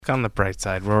On the bright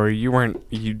side, Rory,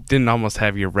 you didn't almost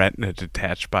have your retina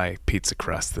detached by pizza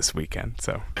crust this weekend,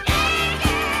 so.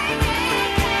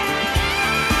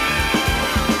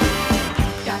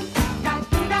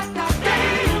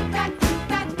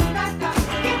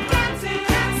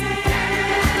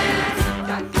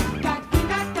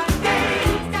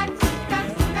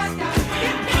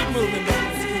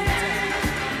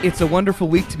 It's a wonderful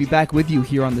week to be back with you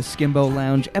here on the Skimbo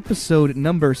Lounge, episode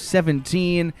number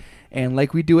 17. And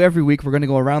like we do every week, we're going to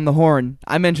go around the horn.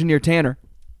 I'm Engineer Tanner.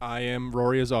 I am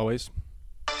Rory, as always.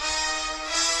 Oh,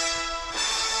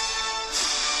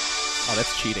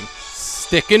 that's cheating.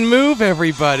 Stick and move,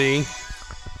 everybody.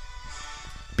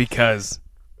 Because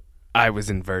I was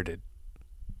inverted.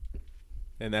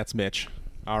 And that's Mitch.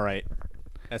 All right.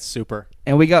 That's super.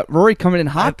 And we got Rory coming in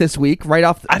hot this week, right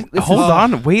off. Hold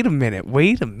on. Wait a minute.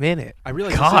 I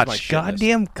realize Koch,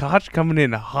 goddamn Koch coming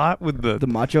in hot with the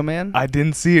Macho Man. I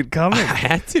didn't see it coming. I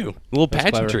had to. A little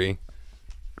pageantry.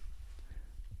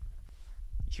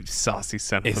 You saucy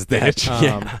son of a that,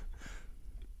 bitch.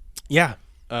 Yeah.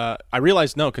 I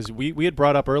realized, because we had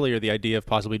brought up earlier the idea of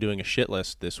possibly doing a shit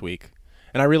list this week.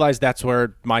 And I realized that's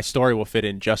where my story will fit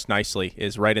in just nicely,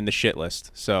 is right in the shit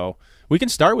list. So we can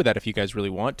start with that if you guys really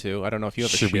want to. I don't know if you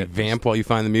have a shit Should we list. vamp while you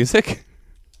find the music?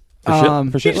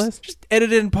 For shit list? Just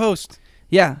edit it in post.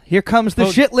 Yeah, here comes the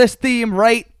shit list theme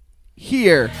right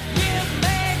here.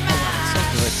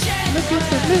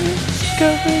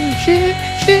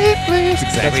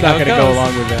 That's not going to go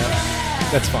along with that.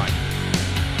 That's fine.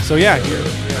 So yeah, here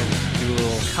do a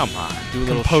little. Come on. Do a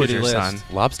little Composure, shitty list. son.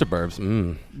 Lobster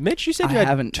burbs. Mitch, you said I you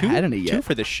haven't two, had any yet. two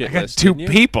for this shit I got list. two didn't you?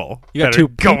 people. You got that two are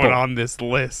going people. on this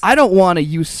list. I don't want to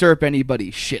usurp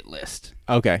anybody's shit list,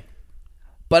 Okay.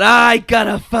 but I got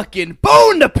a fucking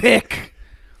bone to pick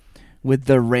with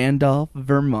the Randolph,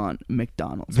 Vermont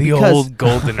McDonald's. The Because- old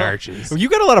golden arches. Well, you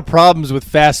got a lot of problems with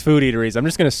fast food eateries. I'm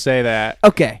just going to say that.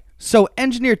 Okay, so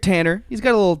Engineer Tanner, he's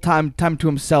got a little time to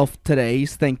himself today.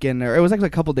 He's thinking, or it was actually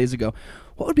a couple days ago,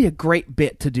 what would be a great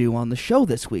bit to do on the show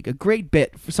this week? A great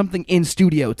bit for something in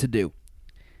studio to do.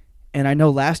 And I know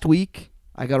last week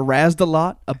I got razzed a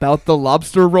lot about the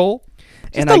lobster roll.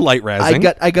 Just a light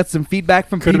razzing. I got some feedback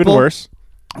from Could have people. been worse.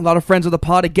 A lot of friends of the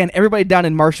pod. Again, everybody down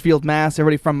in Marshfield, Mass.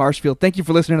 Everybody from Marshfield. Thank you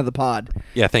for listening to the pod.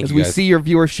 Yeah, thank As you, we guys. see your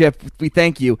viewership, we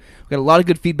thank you. We got a lot of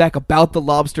good feedback about the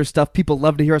lobster stuff. People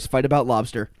love to hear us fight about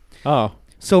lobster. Oh.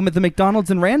 So at the McDonald's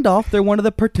in Randolph, they're one of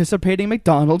the participating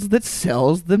McDonald's that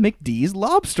sells the McD's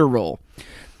lobster roll.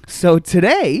 So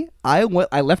today, I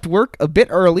left work a bit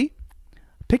early,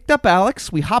 picked up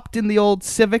Alex. We hopped in the old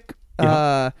Civic,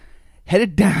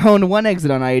 headed down one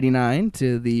exit on I-89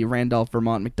 to the Randolph,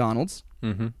 Vermont McDonald's.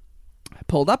 Mm-hmm. I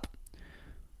pulled up,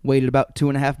 waited about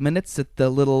 2.5 minutes at the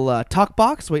little talk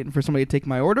box, waiting for somebody to take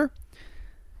my order.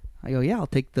 I go, yeah, I'll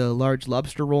take the large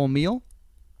lobster roll meal.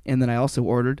 And then I also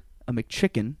ordered a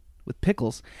McChicken with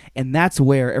pickles, and that's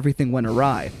where everything went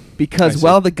awry. Because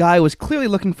while the guy was clearly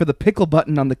looking for the pickle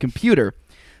button on the computer,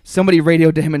 somebody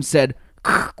radioed to him and said,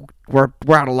 we're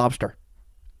out of lobster.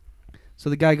 So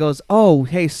the guy goes, oh,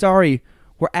 hey, sorry,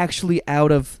 we're actually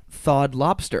out of thawed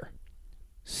lobster.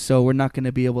 So we're not going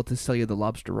to be able to sell you the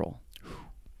lobster roll.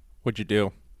 What'd you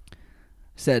do?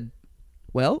 Said,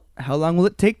 well, how long will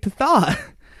it take to thaw?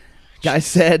 Guy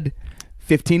said,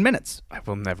 15 minutes. I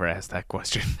will never ask that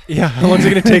question. Yeah, how long's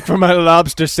it going to take for my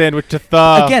lobster sandwich to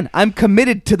thaw? Again, I'm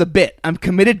committed to the bit. I'm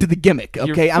committed to the gimmick.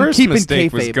 Okay, Your I'm first keeping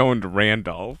mistake was kayfabe. going to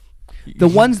Randolph. The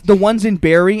ones in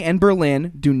Barrie and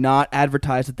Berlin do not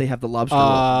advertise that they have the lobster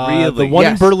roll. Really? The one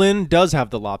Yes. in Berlin does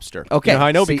have the lobster. Okay, You know how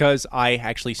I know? see- Because I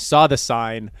actually saw the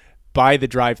sign by the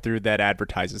drive-thru that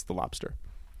advertises the lobster.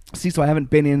 See, so I haven't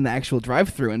been in the actual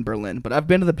drive-thru in Berlin, but I've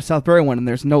been to the South Barrie one, and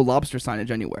there's no lobster signage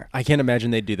anywhere. I can't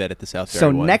imagine they'd do that at the South So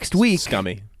Barrie one. next week-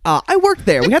 Scummy. I worked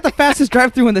there. We had the fastest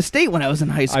drive-thru in the state when I was in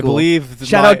high school. believe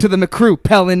Shout out to the McCrew,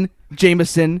 Pellin,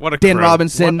 Jameson, What a Dan crew.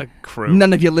 Robinson. What a crew.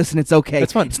 None of you listen. It's okay.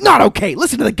 That's fine. It's not okay.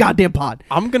 Listen to the goddamn pod.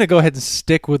 I'm going to go ahead and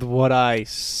stick with what I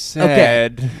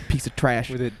said. Piece of trash.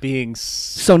 With it being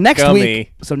So next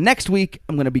scummy. week,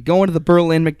 I'm going to be going to the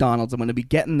Berlin McDonald's. I'm going to be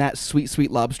getting that sweet,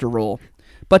 sweet lobster roll.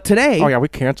 But today, Oh, yeah, we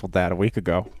canceled that a week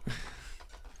ago.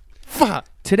 Fuck.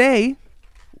 today,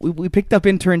 we picked up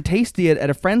intern Tasty at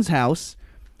a friend's house.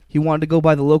 He wanted to go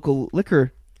by the local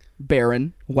liquor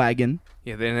baron wagon.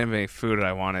 Yeah, they didn't have any food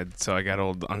I wanted, so I got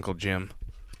old Uncle Jim.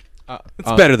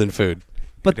 It's better than food.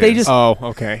 But It they is. just Oh,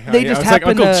 okay. They I just was like,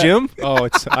 happen Uncle to- Jim? Oh,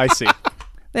 I see.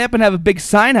 they happen to have a big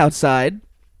sign outside.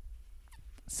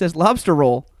 It says lobster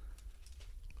roll.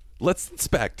 Let's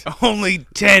inspect. Only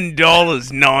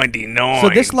 $10.99. So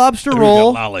this lobster There we go,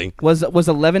 roll lolly. was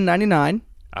 $11.99.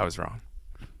 I was wrong.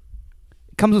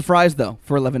 Comes with fries though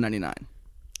for $11.99.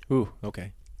 Ooh,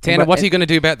 okay. Tana, what's he going to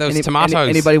do about those tomatoes?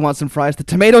 Anybody want some fries? The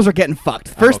tomatoes are getting fucked.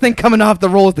 First thing coming off the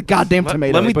roll is the goddamn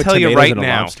tomatoes. Let me tell you right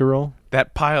now, lobster roll?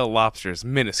 that pile of lobster is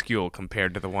minuscule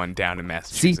compared to the one down in See,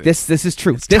 Massachusetts. this is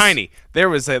true. It's tiny. There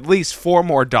was at least 4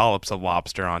 more dollops of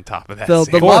lobster on top of that. The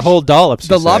sandwich. 4 whole dollops.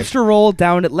 The lobster roll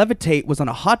down at Levitate was on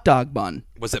a hot dog bun.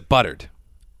 Was it buttered?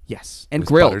 Yes, and was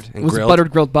grilled. buttered and It was grilled? a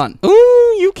buttered grilled bun.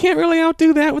 Ooh, you can't really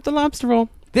outdo that with the lobster roll.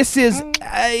 This is,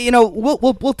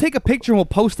 we'll take a picture and we'll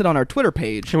post it on our Twitter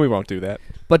page. We won't do that.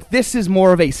 But this is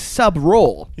more of a sub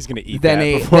roll. He's going to eat than that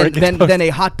a before it gets than a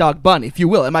hot dog bun, if you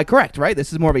will. Am I correct? Right?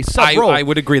 This is more of a sub roll. I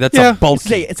would agree. That's Yeah. a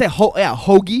bulky. It's a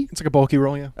hoagie, It's like a bulky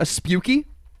roll, yeah. a spooky.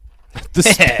 The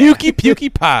spooky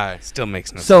pukey pie. Still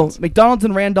makes no So sense. McDonald's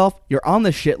in Randolph, you're on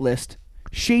the shit list.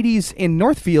 Shady's in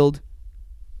Northfield.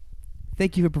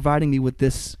 Thank you for providing me with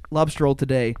this lobster roll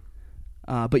today.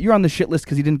 But you're on the shit list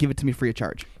because you didn't give it to me free of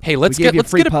charge. Hey, let's We gave get you a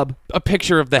let's free get pub. a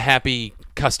picture of the happy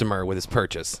customer with his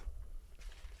purchase.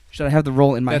 Should I have the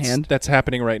roll in my That's, hand? that's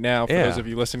happening right now for Yeah. those of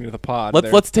you listening to the pod.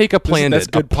 Let's take a planned That's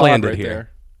good a planned pod it right here. there.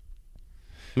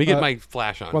 Let me get my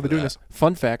flash on. While for they're doing that. this,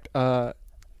 fun fact: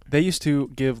 they used to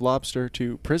give lobster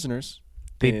to prisoners.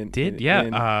 They did,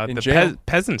 yeah. in The jail.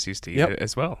 peasants used to eat Yep. it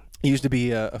as well. It used to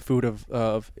be a food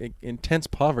of intense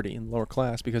poverty in lower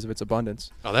class because of its abundance.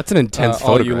 Oh, that's an intense All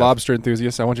photograph. you lobster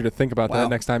enthusiasts, I want you to think about Wow. that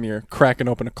next time you're cracking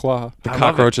open a claw. The I love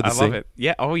cockroach it. of the I love sea. it.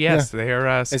 Yeah. Oh yes, they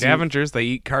are you- scavengers. They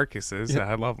eat carcasses. Yeah.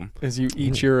 I love them. As you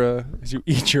eat your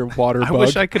water I bug.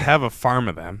 wish I could have a farm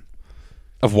of them.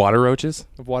 Of water roaches.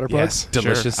 of water Yes, bugs.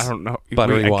 Delicious, Sure. I don't know.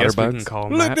 buttery I water guess we bugs. can call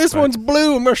them Look, that, this but- one's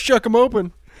blue. I'm gonna shuck him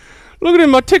open. Look at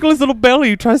him! I tickle his little belly.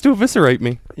 He tries to eviscerate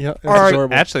me. Yeah, it's Or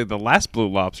adorable. actually, the last blue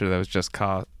lobster that was just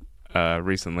caught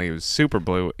recently was super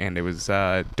blue, and it was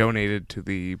donated to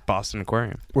the Boston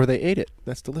Aquarium. Where they ate it.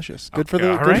 That's delicious. Good for Okay,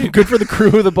 the all right. good for the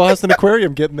crew of the Boston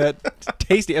Aquarium getting that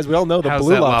tasty. As we all know, the How's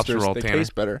blue that lobster lobsters roll, they Tanner?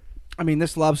 taste better. I mean,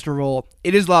 this lobster roll,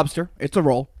 it is lobster. It's a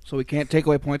roll, so we can't take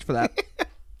away points for that.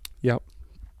 Yep.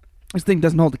 This thing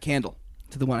doesn't hold a candle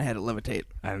to the one I had at Levitate.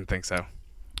 I didn't think so.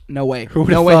 No way. Who would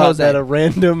no have way, thought Jose. that a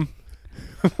random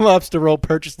lobster roll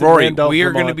purchased in Rory, Randolph, we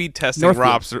are going to Vermont. be testing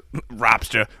Northfield.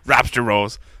 lobster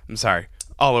rolls. I'm sorry,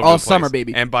 all over All the place. summer,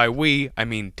 baby. And by we, I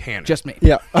mean Tanner. Just me.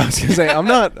 Yeah, I was gonna say I'm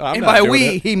not. I'm And not by doing we,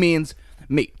 it. he means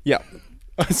me. Yeah.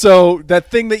 So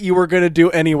that thing that you were gonna do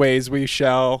anyways, we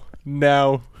shall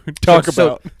now talk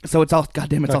about. So it's all,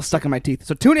 goddamn, it's all stuck in my teeth.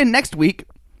 So tune in next week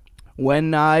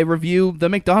when I review the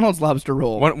McDonald's lobster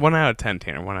roll. One out of 10,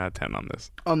 Tanner. 1 out of 10 on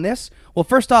this. On this, well,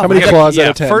 first off, How many I gotta- claws yeah, out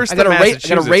of 10? first I gotta the rate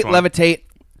Massachusetts one. Levitate.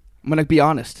 I'm gonna be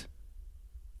honest.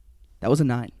 That was a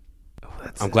 9.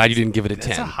 I'm glad you didn't give it a That's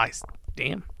 10. a high.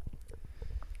 Damn.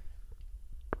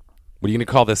 What are you going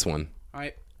to call this one? All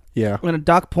right. Yeah. I'm gonna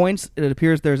dock points. It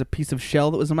appears there's a piece of shell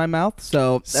that was in my mouth,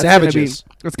 so that's Savages.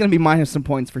 That's gonna be minus some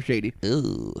points for Shady.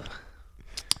 Ooh.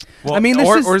 Well, I mean, this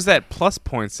is- or is that plus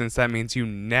points since that means you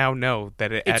now know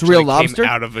that it It's actually real came lobster?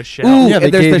 out of a shell? Ooh, Yeah, they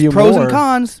and gave there's you pros more. and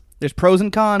cons. There's pros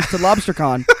and cons to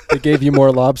LobsterCon. They gave you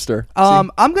more lobster. I'm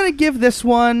gonna give this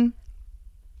one.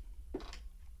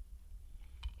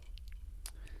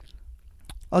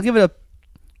 I'll give it a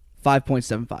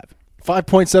 5.75.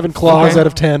 5.7 claws Okay. out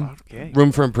of 10. Okay.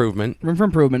 Room for improvement. Room for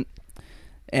improvement.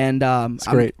 And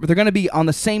great. they're going to be on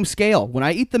the same scale. When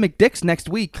I eat the McDicks next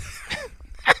week,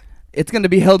 it's going to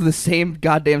be held to the same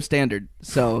goddamn standard.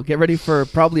 So get ready for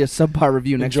probably a subpar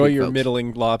review next Enjoy week, your folks.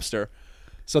 middling lobster.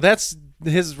 So that's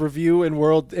his review and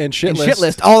world and shit And list. shit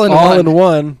list, all in all one. in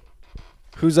one.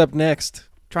 Who's up next?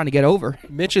 Trying to get over.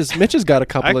 Mitch has got a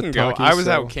couple I of can go. talkies. I was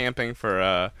so- out camping for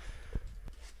a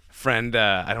friend.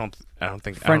 I don't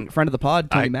think Friend of the pod,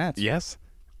 Tony Matz. Yes,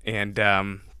 and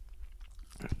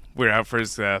we were out for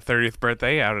his 30th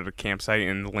birthday out at a campsite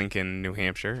in Lincoln, New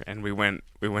Hampshire, and we went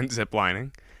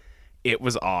ziplining. It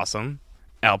was awesome.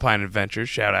 Alpine Adventures,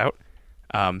 shout out.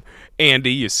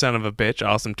 Andy, you son of a bitch,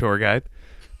 awesome tour guide.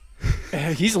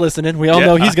 He's listening. We all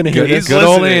know he's going to hear He's this. Good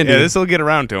old listening. Andy. Yeah, this will get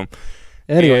around to him.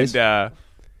 Anyways, And,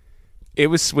 it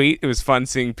was sweet. It was fun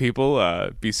seeing people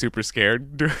be super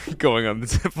scared going on the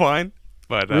zip line.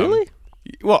 But Really?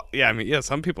 Well, yeah. I mean, yeah.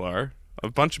 Some people are. A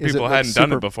bunch of Is it people like hadn't done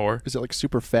super- it before. is it like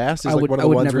super fast? Is I like would- one of I the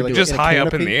would ones never where do like it. Just in a high up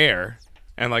in canopy? the air,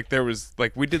 and like there was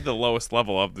like we did the lowest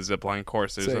level of the zip line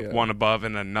course. There's Say, like one above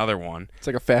and another one. It's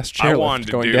like a fast I chairlift wanted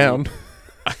to going do- down.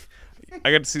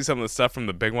 I got to see some of the stuff from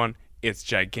the big one. It's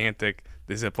gigantic.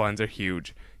 The zip lines are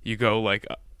huge. You go like,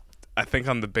 I think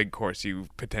on the big course you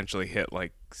potentially hit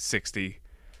like 60,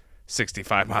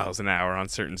 65 miles an hour on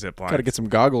certain zip lines. Got to get some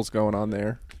goggles going on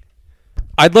there.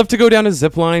 I'd love to go down a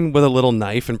zip line with a little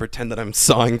knife and pretend that I'm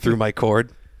sawing through my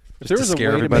cord. If there to was a scare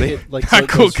way everybody. to make it like Not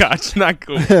cool, those- Koch. Not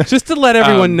cool. Just to let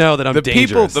everyone know that I'm the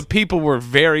dangerous. The people were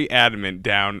very adamant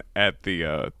down at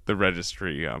the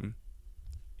registry.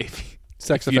 If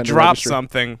Sex you offender drop registry.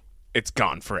 something, it's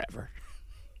gone forever.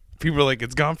 People are like,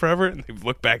 it's gone forever, and they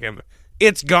look back at me.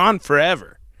 It's gone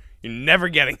forever. You're never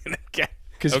getting it again.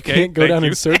 Because Okay, you can't go thank down you.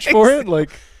 and search for it.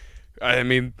 Like, I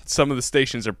mean, some of the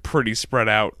stations are pretty spread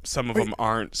out. Some of them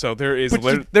aren't. So there is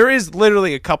But there is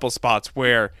literally a couple spots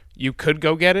where you could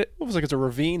go get it. it was like it's a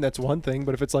ravine. That's one thing.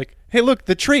 But if it's like, hey, look,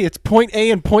 the tree. It's point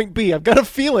A and point B. I've got a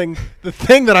feeling the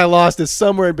thing that I lost is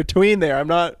somewhere in between there. I'm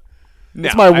not.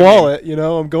 It's my wallet.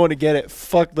 I'm going to get it.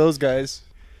 Fuck those guys.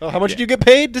 Oh, how much Yeah. did you get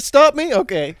paid to stop me?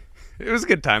 Okay. It was a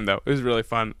good time though. It was really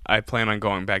fun. I plan on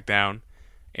going back down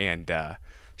and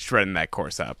shredding that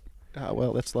course up. Ah,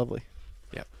 well, that's lovely.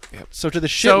 Yep. So to the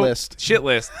shit list. Shit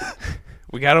list.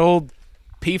 We got old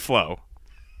P-Flow.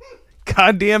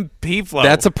 Goddamn P-Flow.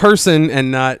 That's a person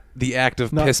and not the act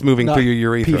of Not- piss moving not through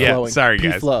your urethra. Yeah, Flowing. sorry,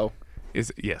 guys. P-flow.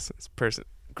 Yes, it's a person.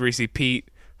 Greasy Pete,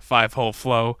 5-hole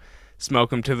flow,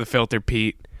 smoke 'em to the filter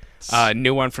Pete.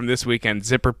 New one from this weekend,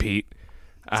 Zipper Pete.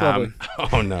 lovely.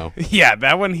 Oh no. Yeah,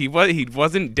 that one he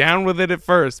wasn't down with it at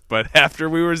first, but after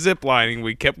we were ziplining,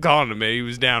 we kept calling him and he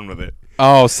was down with it.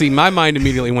 Oh, see, my mind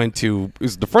immediately went to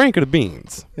is the Frank or the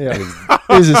beans? Yeah.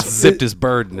 Zipped his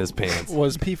bird in his pants.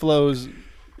 Was P-flow's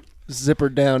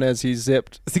zippered down as he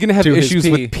zipped? Is he gonna have to his issues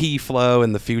pee? with P flow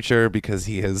in the future because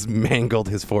he has mangled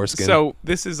his foreskin? So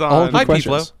this is All on good Hi, questions.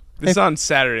 P-flow. this is on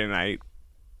Saturday night.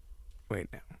 Wait,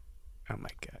 no. Oh my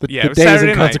god. The- Yeah, the it was day is Saturday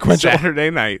night. inconsequential. Saturday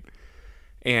night.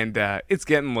 And it's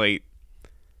getting late.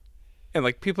 And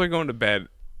like people are going to bed.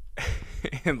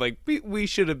 And like we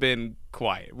should have been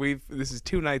quiet. This is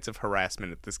 2 nights of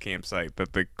harassment at this campsite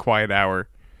that the quiet hour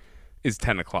is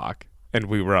 10 o'clock. And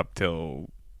we were up till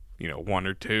 1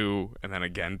 or 2, and then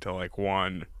again till like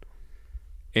 1.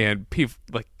 And people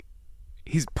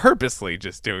he's purposely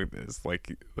just doing this.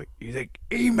 Like he's like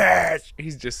EMAS.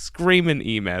 He's just screaming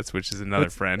EMAS, which is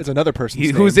another friend. It's another person's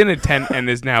name. Who's in a tent and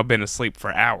has now been asleep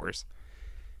for hours.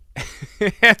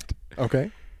 And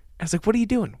Okay. I was like, "What are you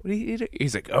doing? What are you doing?"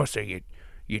 He's like, "Oh, so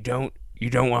you don't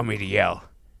want me to yell?"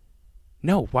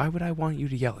 No, why would I want you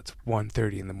to yell? It's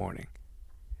 1:30 in the morning.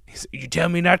 He's like, "You tell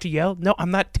me not to yell?" No, I'm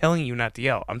not telling you not to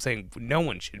yell. I'm saying no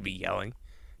one should be yelling.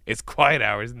 It's quiet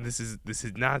hours, and this is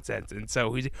nonsense. And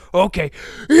so he's okay,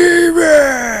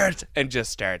 EMAS! And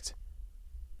just starts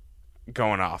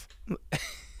going off.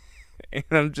 And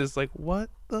I'm just like, what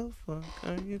the fuck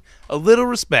are you? A little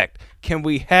respect. Can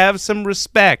we have some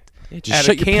respect just at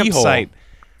shut a your pee hole. campsite?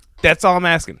 That's all I'm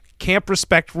asking. Camp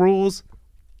respect rules.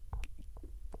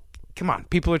 Come on,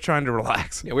 people are trying to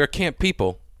relax. Yeah, we're camp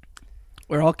people.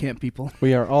 We're all camp people.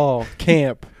 We are all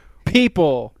camp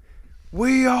people.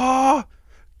 We are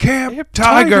Camp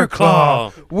Tiger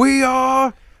Claw. We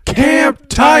are Camp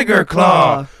Tiger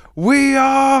Claw. We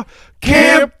are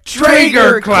Camp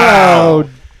Traeger Cloud.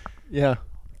 Yeah.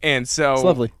 And so It's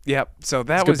lovely. Yep. So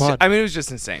that It's good was pod. I mean it was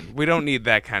just insane. We don't need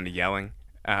that kind of yelling.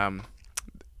 And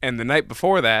the night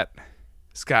before that,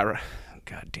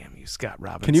 God damn you, Scott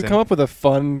Robinson. Can you come up with a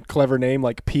fun, clever name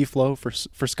like P-flow for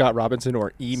Scott Robinson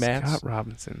or EMAS? Scott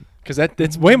Robinson. Because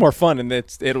it's way more fun and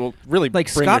it'll really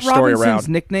Like bring Scott your story Robinson's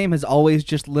around. nickname has always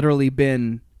just literally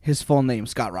been his full name,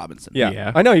 Scott Robinson. Yeah.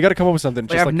 Yeah. I know you got to come up with something.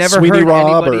 Like, Just I've like never Sweeney heard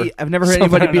Rob anybody. or I've never heard something,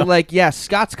 anybody I be don't know. like, "Yeah,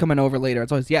 Scott's coming over later."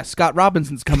 It's always, "Yeah, Scott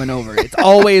Robinson's coming over." It's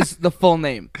always the full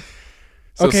name.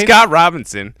 So Okay. Scott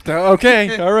Robinson.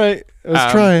 Okay, all right. I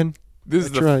was trying. This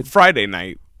is I the tried. Friday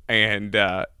night, and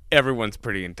everyone's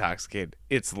pretty intoxicated.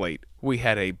 It's late. We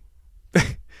had a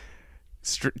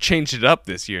changed it up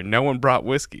this year. No one brought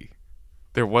whiskey.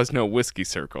 There was no whiskey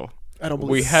circle. I don't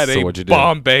believe We had So a what'd you do?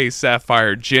 Bombay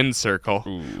Sapphire gin circle,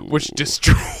 which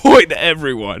destroyed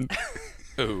everyone.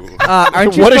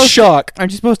 Aren't you What a supposed- shock.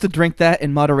 Aren't you supposed to drink that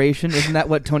in moderation? Isn't that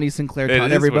what Tony Sinclair It taught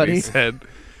is everybody? what he said.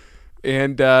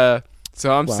 And so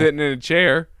I'm Wow. sitting in a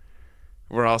chair.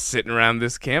 We're all sitting around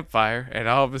this campfire, and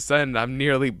all of a sudden, I'm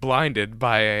nearly blinded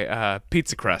by a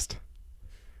pizza crust.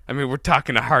 I mean, we're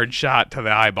talking a hard shot to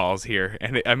the eyeballs here,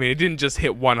 and it didn't just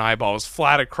hit one eyeball; it was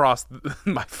flat across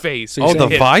my face. So you're Oh, the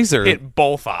saying- visor. hit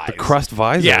both eyes. The crust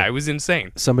visor. Yeah, it was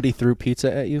insane. Somebody threw pizza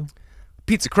at you?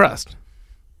 Pizza crust.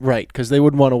 Right, because they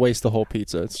wouldn't want to waste the whole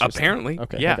pizza. It's just, Apparently,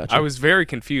 Okay, yeah. I gotcha. I was very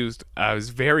confused. I was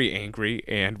very angry,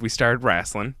 and we started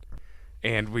wrestling,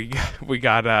 and we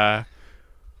got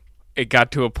it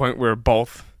got to a point where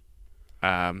both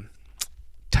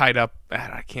tied up.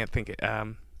 I can't think it.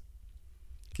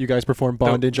 You guys perform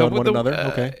bondage on one another?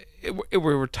 Okay. We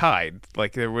were tied.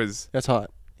 Like there was. That's hot.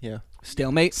 Yeah.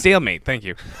 Stalemate. Stalemate. Thank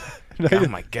you. Oh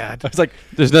my God. I was like,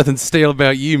 There's nothing stale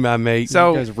about you, my mate.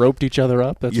 So- you guys roped each other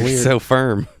up. That's You're weird. so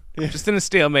firm. Just in a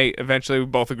stalemate. Eventually, we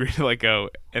both agreed to let go.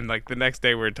 And like the next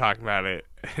day, we were talking about it,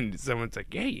 and someone's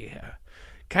like, "Yeah,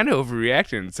 kind of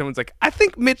overreacted." And someone's like, "I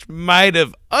think Mitch might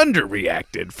have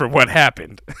underreacted for what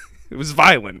happened. It was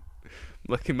violent.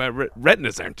 Lucky my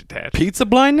retinas aren't attached." Pizza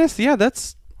blindness? Yeah,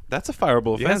 that's a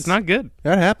fireable offense. Yeah, it's not good.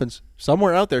 That happens.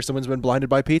 Somewhere out there, someone's been blinded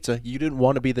by pizza. You didn't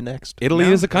want to be the next. Italy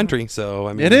No. is a country, so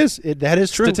I mean, It is. That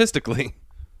is true. statistically.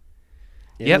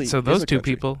 Yeah, Italy so is those a two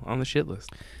country. people on the shit list.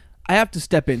 I have to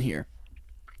step in here.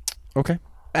 Okay.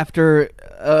 After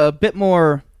a bit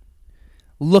more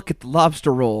look at the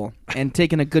lobster roll and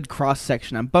taking a good cross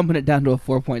section, I'm bumping it down to a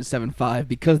 4.75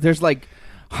 because there's like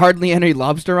hardly any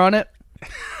lobster on it.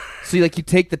 So you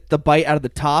take the bite out of the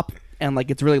top and like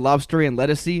it's really lobstery and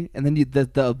lettucey, and then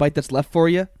the bite that's left for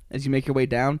you as you make your way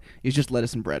down is just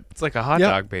lettuce and bread. It's like a hot Yep.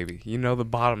 dog, baby. You know the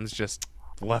bottom's just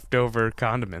leftover It's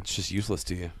condiments. just useless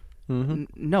to you. Mm-hmm.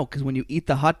 No, because when you eat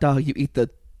the hot dog, you eat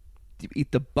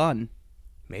the bun.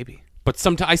 Maybe. But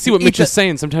sometimes I see what Eat Mitch the- is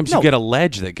saying. Sometimes No. you get a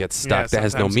ledge that gets stuck that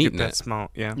has no sometimes you meat get in that it.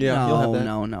 Small, yeah. Yeah, you'll have that.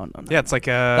 No. Yeah, it's like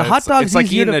The hot dog's it's like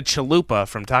easier eating to- a chalupa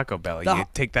from Taco Bell. The You ho-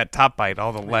 take that top bite,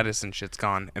 all the lettuce and shit's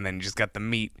gone, and then you just got the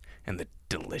meat and the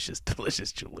delicious,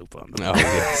 delicious chalupa on the Oh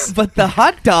yes. But the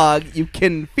hot dog, you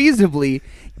can feasibly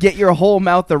get your whole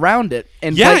mouth around it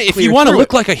and Yeah, bite if clear you want to through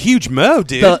look it. like a huge mo,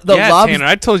 dude. The yeah, lobs- Tanner,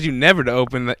 I told you never to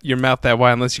open your mouth that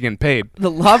wide unless you're getting paid.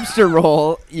 the lobster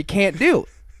roll, you can't do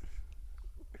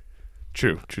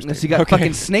True unless you statement. got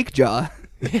fucking snake jaw.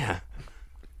 yeah.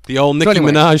 The old So Nicki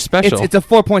anyway, Minaj special. It's a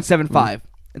 4.75.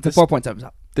 It's a This-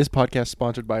 4.75 This podcast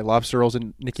sponsored by Lobster Rolls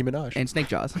and Nicki Minaj and snake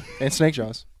jaws. and Snake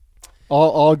Jaws.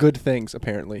 All good things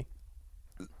apparently.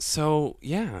 So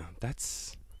yeah,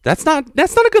 that's not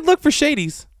a good look for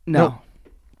Shadies. No.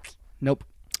 Nope.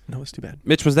 No, it's too bad.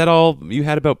 Mitch, was that all you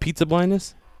had about pizza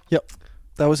blindness? Yep.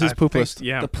 That was his I poop think- list.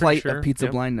 Yeah, The I'm pretty plight sure. of pizza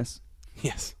Yep. blindness.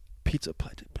 Yes. Pizza.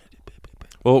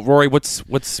 Well, Rory, what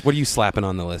are you slapping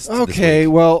on the list? this Okay,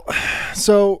 week? well,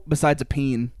 so Besides a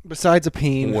peen. besides a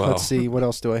peen, Whoa. let's see, what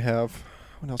else do I have?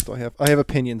 I have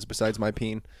opinions besides my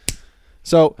peen.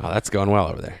 So Oh, that's going well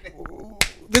over there.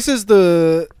 this is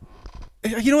the,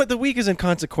 you know what, the week is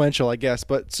inconsequential, I guess,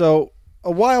 but so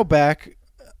a while back,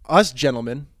 us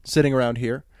gentlemen sitting around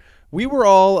here, we were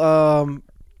all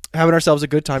having ourselves a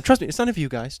good time. Trust me, it's none of you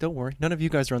guys. Don't worry. None of you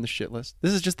guys are on the shit list.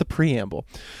 This is just the preamble.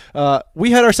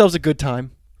 We had ourselves a good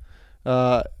time.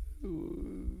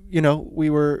 We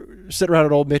were sitting around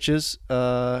at old Mitch's,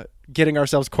 getting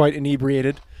ourselves quite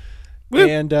inebriated. Woo.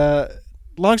 And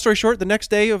long story short, the next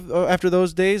day after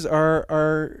those days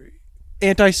are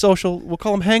antisocial, we'll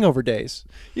call them hangover days.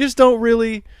 You just don't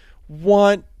really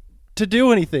want to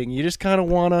do anything. You just kind of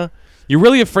want to... You're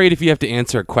really afraid if you have to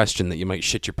answer a question that you might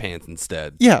shit your pants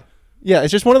instead. Yeah.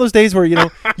 It's just one of those days where,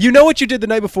 you know what you did the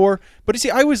night before. But you see,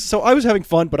 I was having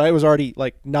fun, but I was already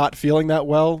like not feeling that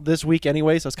well this week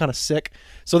anyway, so I was kind of sick.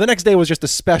 So the next day was just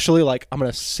especially like, I'm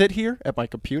going to sit here at my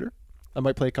computer. I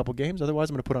might play a couple games. Otherwise,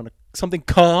 I'm going to put on something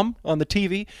calm on the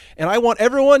TV, and I want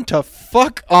everyone to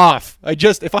fuck off.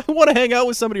 If I want to hang out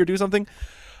with somebody or do something,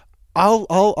 I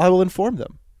will inform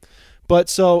them. But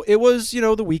so it was,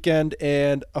 the weekend,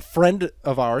 and a friend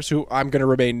of ours, who I'm going to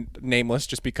remain nameless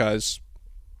just because,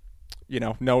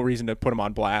 no reason to put them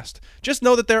on blast. Just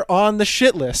know that they're on the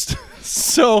shit list.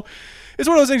 So it's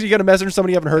one of those things you got to message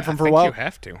somebody you haven't heard from for a while. You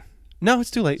have to. No,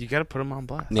 it's too late. You got to put them on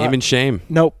blast. Name and shame.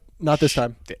 Nope, not this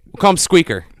time. We'll call him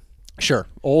Squeaker. Sure,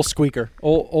 old Squeaker,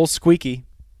 old Squeaky.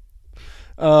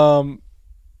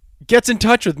 Gets in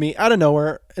touch with me out of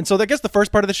nowhere, and so I guess the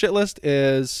first part of the shit list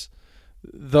is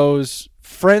those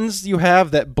friends you have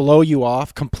that blow you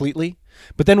off completely,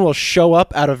 but then will show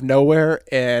up out of nowhere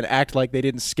and act like they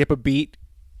didn't skip a beat,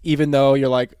 even though you're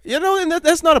like, and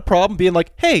that's not a problem. Being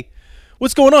like, hey,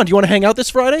 what's going on? Do you want to hang out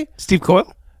this Friday? Steve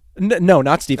Coyle? No,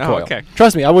 not Steve Oh, Coyle. okay.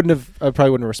 Trust me, I probably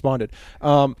wouldn't have responded.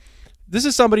 This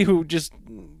is somebody who just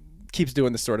keeps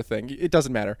doing this sort of thing. It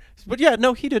doesn't matter. But yeah,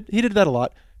 no, he did that a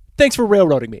lot. Thanks for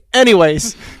railroading me.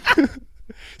 Anyways,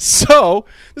 so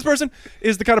this person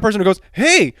is the kind of person who goes,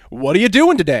 hey, what are you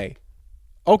doing today?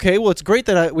 Okay, well, it's great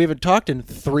that we haven't talked in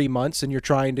 3 months and you're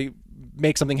trying to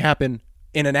make something happen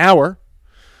in an hour.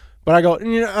 But I go,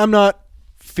 I'm not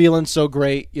feeling so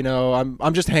great.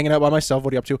 I'm just hanging out by myself.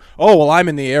 What are you up to? Oh, well, I'm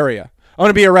in the area. I'm going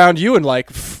to be around you in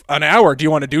like an hour. Do you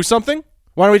want to do something?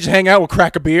 Why don't we just hang out? We'll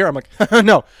crack a beer. I'm like,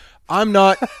 no, I'm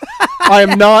not. I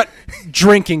am not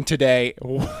drinking today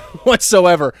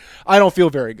whatsoever. I don't feel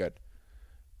very good.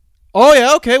 Oh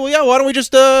yeah, okay. Well, yeah. Why don't we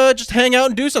just hang out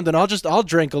and do something? I'll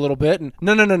drink a little bit. And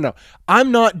no.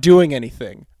 I'm not doing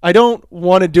anything. I don't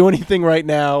want to do anything right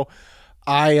now.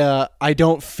 I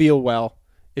don't feel well.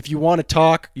 If you want to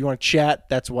talk, you want to chat,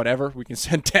 that's whatever. We can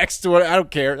send texts or whatever. I don't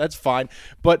care. That's fine.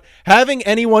 But having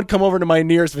anyone come over to my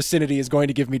nearest vicinity is going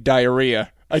to give me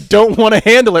diarrhea. I don't want to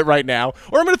handle it right now,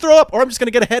 or I'm going to throw up, or I'm just going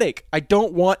to get a headache. I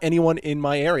don't want anyone in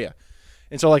my area.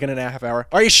 And so, like, in an half hour,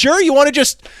 are you sure you want to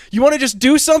just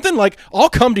do something? Like, I'll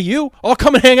come to you. I'll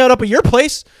come and hang out up at your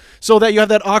place, so that you have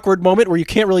that awkward moment where you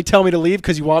can't really tell me to leave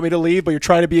because you want me to leave, but you're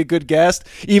trying to be a good guest,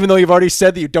 even though you've already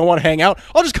said that you don't want to hang out.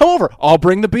 I'll just come over. I'll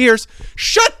bring the beers.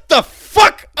 Shut the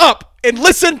fuck up and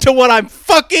listen to what I'm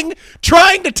fucking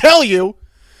trying to tell you,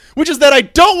 which is that I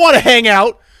don't want to hang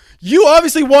out. You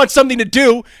obviously want something to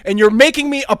do, and you're making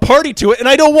me a party to it, and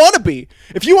I don't want to be.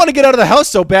 If you want to get out of the house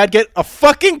so bad, get a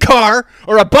fucking car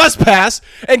or a bus pass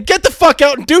and get the fuck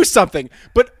out and do something.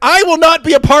 But I will not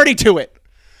be a party to it.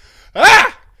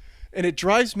 Ah! And it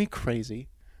drives me crazy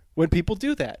when people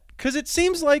do that, because it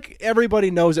seems like everybody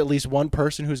knows at least one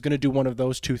person who's going to do one of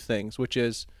those two things, which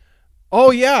is, oh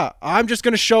yeah, I'm just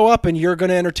going to show up and you're going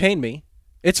to entertain me.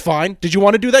 It's fine. Did you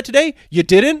want to do that today? You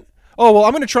didn't? Oh, well,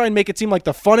 I'm going to try and make it seem like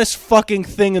the funnest fucking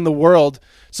thing in the world,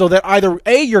 so that either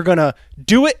A, you're going to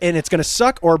do it and it's going to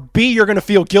suck, or B, you're going to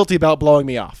feel guilty about blowing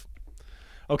me off.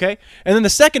 Okay? And then the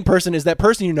second person is that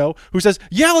person you know who says,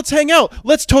 yeah, let's hang out.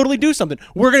 Let's totally do something.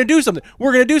 We're going to do something.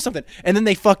 We're going to do something. And then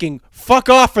they fucking fuck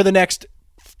off for the next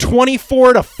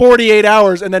 24 to 48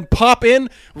 hours and then pop in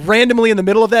randomly in the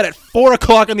middle of that at 4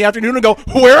 o'clock in the afternoon and go,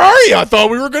 where are you? I thought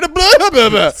we were going to blah, blah, blah,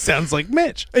 blah. Sounds like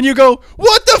Mitch. And you go,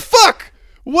 what the fuck?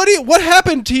 What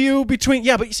happened to you between?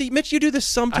 Yeah, but you see, Mitch, you do this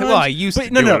sometimes. I used to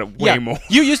do it way more.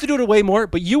 You used to do it way more,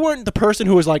 but you weren't the person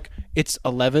who was like, it's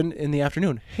 11 in the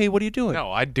afternoon. Hey, what are you doing?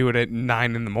 No, I'd do it at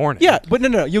 9 in the morning. Yeah, but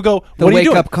no. You go, The what are you wake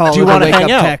doing? up call, Do you or want the to wake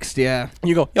hang up out? text, yeah. And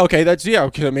you go, okay,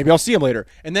 okay, maybe I'll see him later.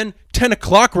 And then 10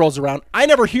 o'clock rolls around. I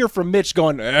never hear from Mitch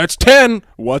going, it's 10.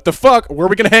 What the fuck? Where are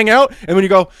we going to hang out? And when you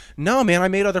go, no, man, I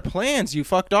made other plans. You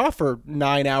fucked off for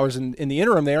 9 hours in the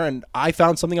interim there, and I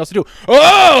found something else to do.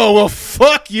 Oh, well,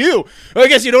 fuck you. I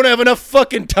guess you don't have enough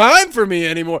fucking time for me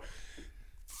anymore.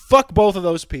 Fuck both of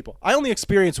those people. I only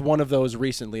experienced one of those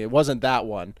recently. It wasn't that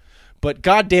one. But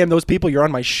goddamn those people, you're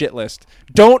on my shit list.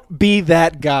 Don't be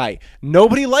that guy.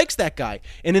 Nobody likes that guy.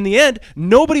 And in the end,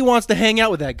 nobody wants to hang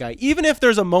out with that guy. Even if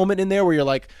there's a moment in there where you're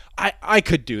like, I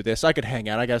could do this. I could hang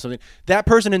out. I got something. That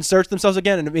person inserts themselves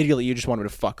again, and immediately you just want them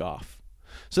to fuck off.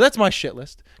 So that's my shit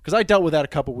list, because I dealt with that a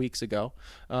couple weeks ago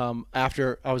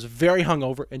after I was very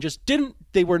hungover and just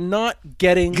they were not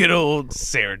getting... Good old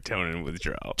serotonin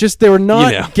withdrawal. They were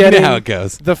not getting how it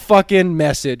goes. The fucking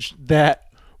message that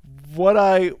what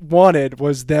I wanted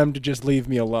was them to just leave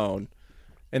me alone.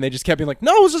 And they just kept being like,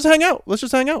 no, let's just hang out. Let's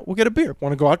just hang out. We'll get a beer.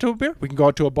 Want to go out to a beer? We can go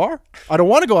out to a bar. I don't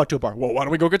want to go out to a bar. Well, why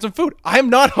don't we go get some food? I am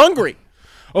not hungry.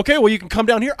 Okay, well, you can come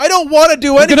down here. I don't want to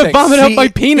do anything. I'm gonna vomit out my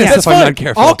penis That's if I'm fine. not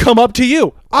careful. I'll come up to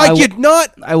you. I did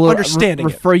not understanding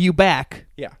it. refer you back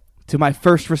Yeah. to my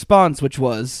first response, which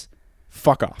was,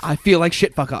 Fuck off. I feel like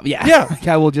shit, fuck off. Yeah. Yeah.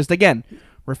 I will just, again,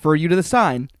 refer you to the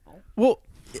sign. Well,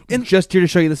 and Just here to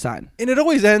show you the sign. it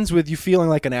always ends with you feeling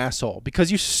like an asshole,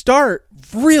 because you start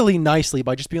really nicely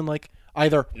by just being like,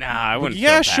 either, Nah, I wouldn't.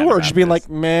 yeah, feel bad sure, about just being this. like,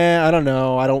 man, I don't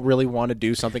know, I don't really want to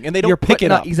do something, and they don't You're pick putting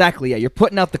it out, up. exactly, yeah. You're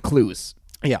putting out the clues.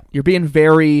 Yeah, You're being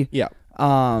very yeah.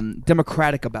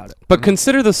 democratic about it. But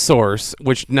consider the source,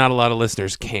 which not a lot of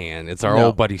listeners can. It's our No.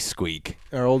 old buddy Squeak,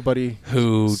 Our old buddy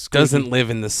who Squeaky. doesn't live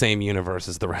in the same universe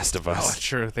as the rest of Oh, us.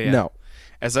 sure. Yeah. No.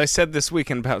 As I said this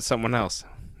weekend about someone else,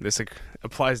 this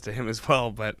applies to him as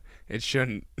well, but it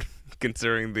shouldn't,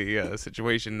 considering the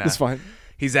situation now. It's fine.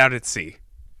 He's out at sea.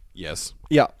 Yes.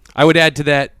 Yeah. I would add to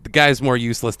that, the guy's more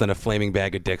useless than a flaming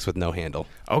bag of dicks with no handle.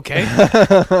 Okay.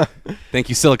 Thank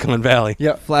you, Silicon Valley.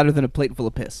 Yeah. Flatter than a plate full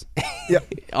of piss. Yeah.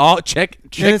 All check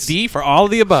it's- D for all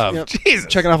of the above. Yep. Jesus.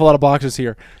 Checking off a lot of boxes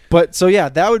here. But so yeah,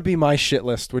 that would be my shit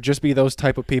list. Would just be those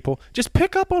type of people. Just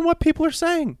pick up on what people are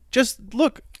saying. Just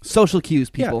look. Social cues,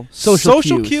 people. Yeah.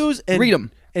 Social cues and read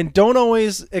them. And don't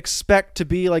always expect to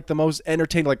be like the most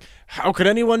entertaining. Like, how could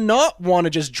anyone not want to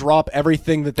just drop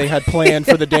everything that they had planned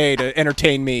for the day to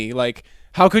entertain me? Like,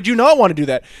 how could you not want to do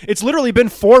that? It's literally been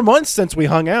 4 months since we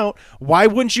hung out. Why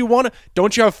wouldn't you want to?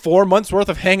 Don't you have 4 months worth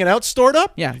of hanging out stored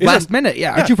up? Yeah, Isn't- last minute.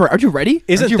 Yeah, aren't you ready?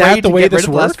 Isn't aren't you that ready the to way get rid this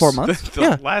of the last 4 works? months? The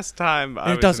Yeah. last time I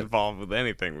it was doesn't. involved with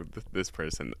anything with this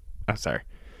person, I'm sorry.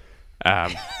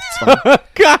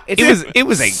 God, It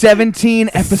was a 17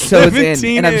 episodes in,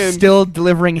 17 and I'm in. still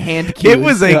delivering hand cues. it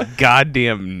was a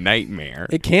goddamn nightmare.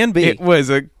 It can be. It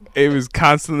was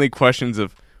constantly questions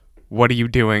of, what are you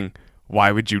doing?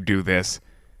 Why would you do this?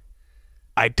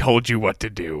 I told you what to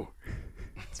do.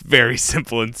 It's very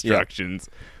simple instructions.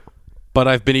 But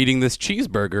I've been eating this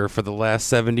cheeseburger for the last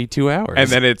 72 hours. And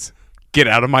then it's, get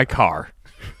out of my car.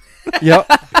 Yep.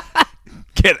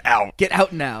 Get out. Get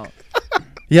out now.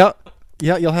 Yep.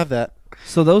 Yeah, you'll have that.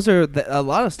 So those are a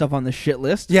lot of stuff on the shit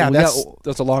list. Yeah, We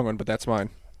that's a long one, but that's mine.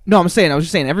 No, I was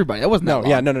just saying everybody. That wasn't that long.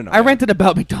 Yeah, no. I ranted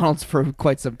about McDonald's for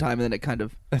quite some time, and then it kind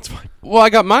of... That's fine. well, I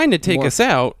got mine to take More. us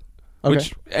out, Okay.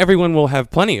 which everyone will have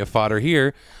plenty of fodder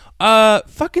here.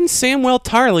 Fucking Samwell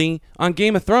Tarly on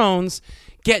Game of Thrones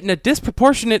getting a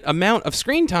disproportionate amount of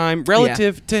screen time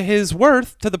relative to his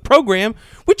worth to the program,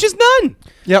 which is none.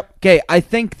 Yep. Okay, I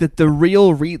think that the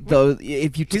real though,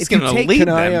 if you He's if you going to take, lead Can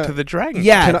them I, to the dragon.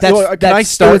 yeah, Can I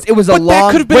start? It was a But long,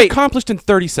 that could have been wait. accomplished in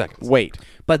 30 seconds. Wait.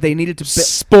 but they needed to.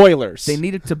 Spoilers. They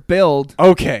needed to build.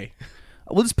 Okay.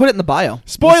 We'll just put it in the bio.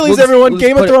 Spoilies, We'll just- everyone. we'll just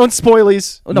Game of put it- Thrones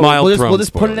spoilies. Oh, no, Mild we'll Throne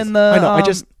just put it in the. I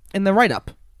know, in the write up.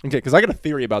 Okay, because I got a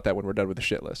theory about that when we're done with the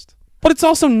shit list. But it's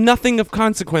also nothing of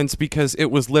consequence because it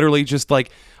was literally just like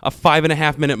a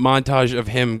 5.5 minute montage of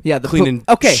him Yeah, cleaning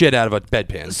okay. shit out of a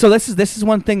bedpan. So this is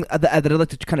one thing that I'd like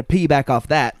to kind of piggyback off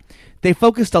that. They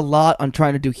focused a lot on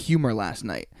trying to do humor last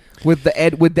night with the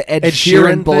Ed Ed Sheeran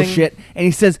Sheeran bullshit, and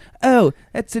he says, "Oh,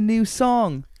 that's a new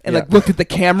song," and Yeah. like looked at the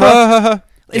camera.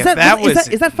 Is Yeah, that was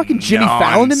is that fucking Jimmy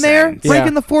Fallon in there nonsense. breaking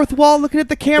Yeah. the fourth wall, looking at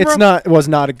the camera? It was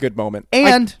not a good moment.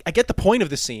 And- I get the point of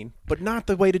the scene, but not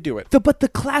the way to do it. But the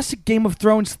classic Game of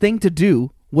Thrones thing to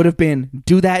do would have been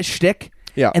do that shtick,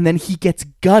 Yeah. and then he gets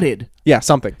gutted. Yeah,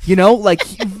 something. You know, like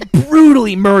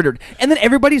brutally murdered, and then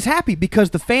everybody's happy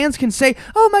because the fans can say,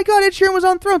 "Oh my God, Ed Sheeran was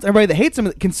on Thrones." Everybody that hates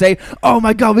him can say, "Oh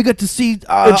my God, we got to see Ed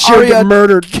Sheeran Arya get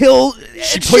murdered." kill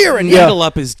Ed Sheeran." Yeah. Needle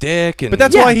up his dick, and But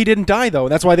that's Yeah. why he didn't die, though.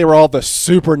 That's why they were all the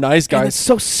super nice And guys. it's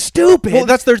so stupid. Well,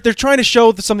 they're trying to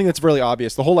show something that's really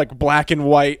obvious. The whole like black and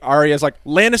white Arya's like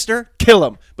Lannister, kill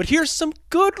him. But here's some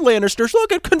good Lannisters.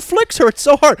 Look, it conflicts her. It's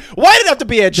so hard. Why did it have to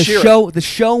be Ed Sheeran? the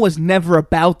show was never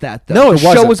about that, though. No, the it show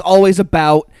wasn't. was always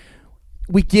about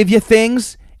we give you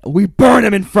things, we burn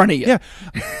them in front of you. Yeah,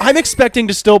 I'm expecting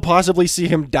to still possibly see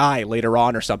him die later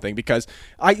on or something because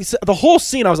the whole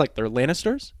scene I was like, they're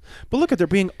Lannisters, but look at they're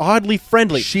being oddly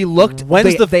friendly. She looked.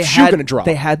 When's the shoe had, gonna drop?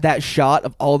 They had that shot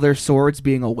of all their swords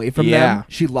being away from Yeah. them.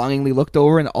 She longingly looked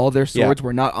over, and all their swords Yeah.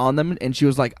 were not on them. And she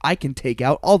was like, "I can take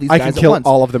out all these I guys can kill at once,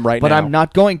 all of them right but now." I'm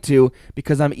not going to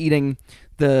because I'm eating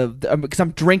because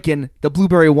I'm drinking the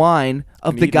blueberry wine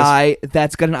of And the eating guy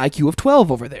that's got an IQ of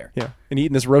 12 over there. Yeah, and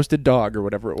eating this roasted dog or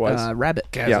whatever it was. Rabbit.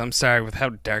 Guys, Yeah. I'm sorry with how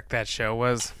dark that show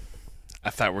was. I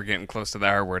thought we were getting close to the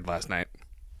R word last night.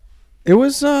 It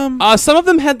was some of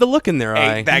them had the look in their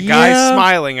eye. Hey, that guy Yeah.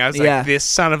 smiling. I was Yeah. like, this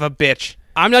son of a bitch.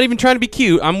 I'm not even trying to be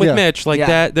cute. I'm with Yeah. Mitch like Yeah.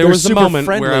 that. There They're was a super moment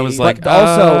where I friendly, was but like, But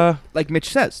also, like Mitch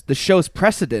says, the show's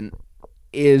precedent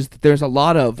is that there's a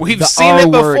lot of We've the seen R it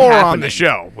word before on happening. the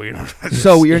show. We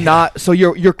So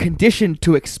you're conditioned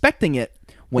to expecting it.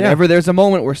 Whenever there's a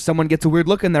moment where someone gets a weird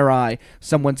look in their eye,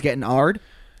 someone's getting R'd,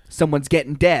 someone's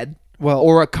getting dead,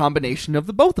 or a combination of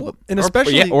the both of them, and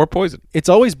especially or poison. it's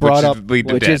always brought up lead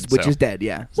to which dead, is dead.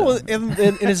 Yeah. So- Well, and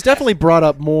it's definitely brought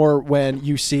up more when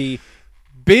you see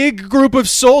big group of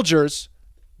soldiers,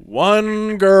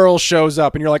 one girl shows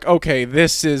up, and you're like, okay,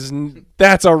 that's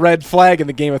a red flag in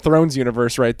the Game of Thrones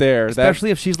universe right there.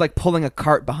 especially if she's like pulling a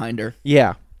cart behind her,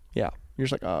 Yeah. You're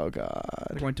just like, oh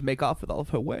god. going to make off with all of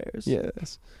her wares.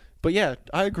 Yes. But yeah,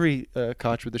 I agree,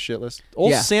 Koch, with the shit list. Old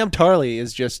Yeah. Sam Tarly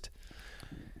is just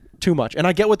too much, and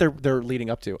I get what they're leading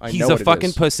up to. I he's know a what it fucking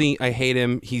is. pussy. I hate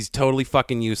him. He's totally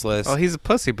fucking useless. Oh, he's a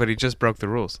pussy, but he just broke the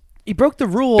rules. He broke the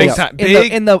rules Big time.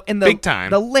 in the Big time.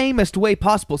 the lamest way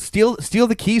possible. Steal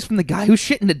the keys from the guy who's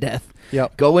shitting to death.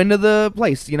 Yep. Go into the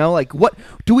place. You know, like what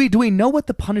do we know what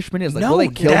the punishment is? Like, will they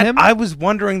kill him? I was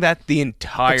wondering that the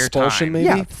entire Expulsion, time. maybe?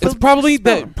 Yeah, it's probably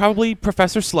Stone. probably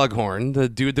Professor Slughorn, the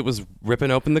dude that was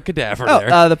ripping open the cadaver Oh,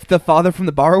 there. the father from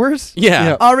the borrowers.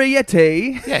 yeah.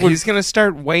 Ariete. Yeah, he's gonna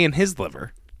start weighing his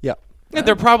liver. Yeah. Yeah,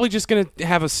 they're probably just gonna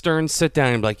have a stern sit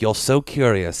down and be like, "You're so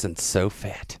curious and so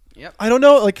fat. I don't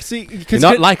know. Like, see, You're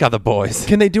not like other boys."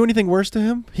 can they do anything worse to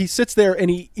him? He sits there and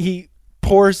he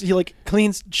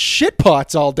cleans shit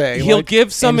pots all day. He'll like,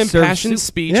 give some and serve impassioned soup.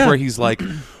 speech Yeah. where he's like,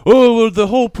 "Oh, well, the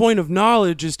whole point of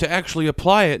knowledge is to actually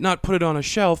apply it, not put it on a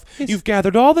shelf. You've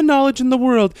gathered all the knowledge in the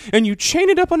world, and you chain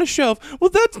it up on a shelf. Well,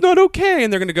 that's not okay."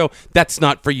 And they're going to go, "That's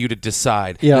not for you to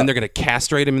decide." Yeah. And they're going to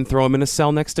castrate him and throw him in a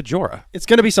cell next to Jorah. it's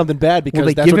going to be something bad because Well,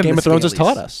 they that's give what him Game the of Thrones has scalies.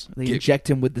 taught us. They inject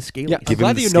him with the scales. Yeah, I'm Give him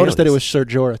glad the that you noticed that it scalies. was Ser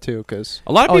Jorah too, because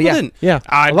A lot of people yeah. didn't.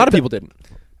 a lot of people didn't.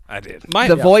 I did.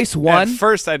 The voice one, At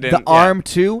first I didn't. the arm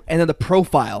two, and then the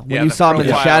profile. When Yeah, you the saw him in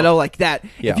the profile. shadow like that.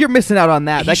 Yeah. If you're missing out on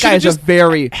that, He that should've guy is a just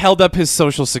very held up his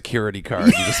social security card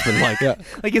and just been like,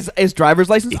 like his driver's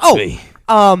license. It's me.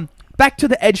 Back to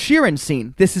the Ed Sheeran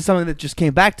scene. This is something that just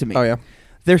came back to me. Oh, yeah.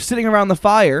 They're sitting around the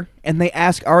fire and they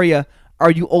ask Arya,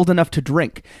 "Are you old enough to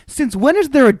drink?" Since when is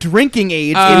there a drinking age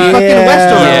in fucking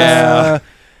Westeros? Yeah.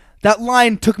 That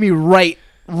line took me right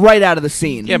out of the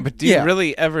scene. Yeah, but do you Yeah.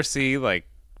 really ever see like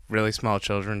really small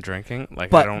children drinking? Like, I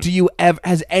But don't. do you ever?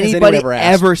 Has anyone anybody ever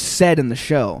asked? ever said in the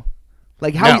show,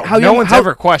 like how No, how no young, one's how,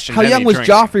 ever questioned how any young was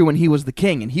drinking. Joffrey when he was the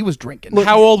king and he was drinking?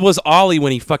 how old was Ollie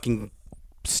when he fucking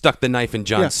stuck the knife in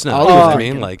Jon Yeah. Snow? Ollie You know was what I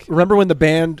drinking. mean? Like, Remember when the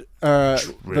band,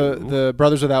 the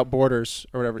Brothers Without Borders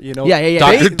or whatever, you know?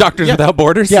 Yeah. Doctors yeah. Without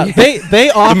Borders? Yeah, they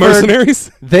The offered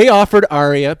mercenaries? They offered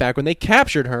Arya back when they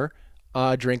captured her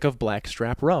a drink of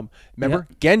blackstrap rum. Remember,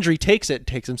 Gendry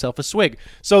takes himself a swig.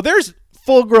 So there's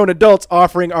full-grown adults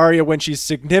offering Arya when she's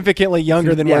significantly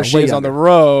younger than Yeah, where she way is on the younger.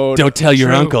 road. Don't tell your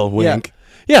True. uncle, wink.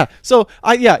 Yeah. So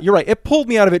you're right. It pulled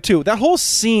me out of it too. That whole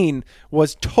scene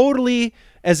was totally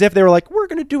as if they were like, we're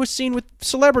going to do a scene with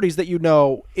celebrities that you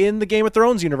know in the Game of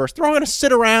Thrones universe. They're all going to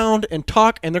sit around and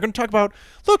talk, and they're going to talk about,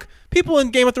 look, people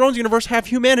in Game of Thrones universe have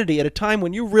humanity at a time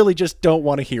when you really just don't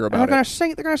want to hear And about they're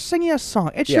it. gonna sing you a song.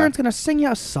 Ed Yeah. Sheeran's gonna sing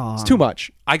you a song. It's too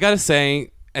much. I gotta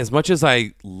say, as much as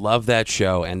I love that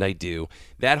show, and I do,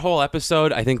 that whole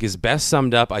episode I think is best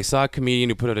summed up. I saw a comedian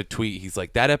who put out a tweet. He's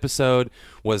like, that episode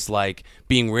was like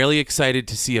being really excited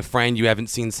to see a friend you haven't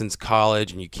seen since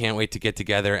college, and you can't wait to get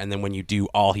together. And then when you do,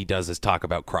 all he does is talk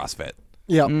about CrossFit.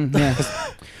 Yeah. Yeah.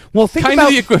 Well, think Kind of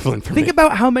about the equivalent for think me.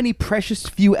 about how many precious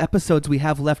few episodes we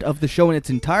have left of the show in its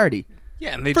entirety.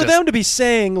 Yeah, and they For just, them to be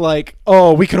saying like,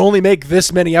 "Oh, we can only make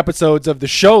this many episodes of the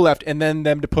show left," and then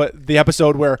them to put the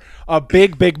episode where a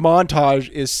big montage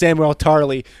is Samuel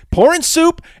Tarly pouring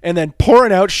soup and then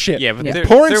pouring out shit. Yeah, but Yeah. there,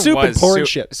 pouring there soup and was pouring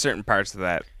shit, certain parts of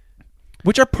that.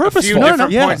 which are A few purposeful.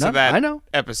 different yeah. points no, of that I know.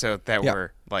 episode that Yeah.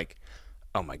 were like,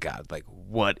 oh my god, like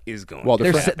what is going Well, on?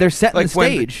 they're They're setting like the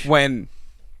stage. when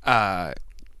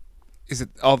is it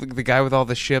all the guy with all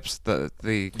the ships? The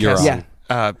Euron.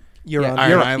 Yeah. You're Yeah, on. Iron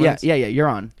You're, Islands? yeah, you're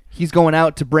on. He's going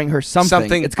out to bring her something.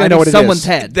 Something- It's I going know to what be it someone's is.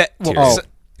 head. That Oh, that's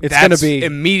it's gonna be-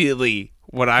 immediately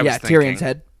what I was Yeah, thinking. Tyrion's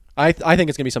head. I think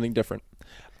it's gonna be something different.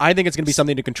 I think it's gonna be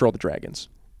something to control the dragons.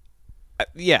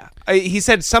 Yeah, he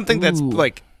said something that's Ooh.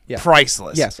 like Yeah.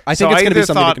 priceless. Yes, I So think it's gonna be either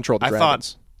something to thought- control the I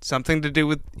dragons. thought something to do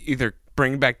with either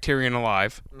bring back Tyrion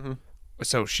alive,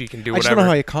 so she can do I just whatever. don't know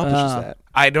how he accomplishes that.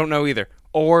 I don't know either.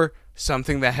 Or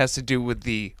something that has to do with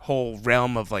the whole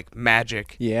realm of like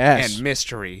magic Yes. and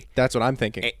mystery. That's what I'm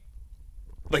thinking. Eh,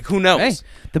 Like who knows?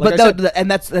 Hey, Like I but said- and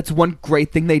that's one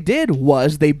great thing they did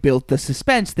was they built the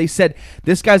suspense. They said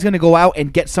this guy's going to go out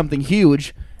and get something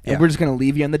huge, and Yeah. we're just going to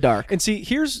leave you in the dark. And see,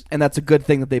 here's And that's a good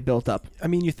thing that they built up. I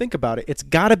mean, you think about it, it's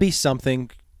got to be something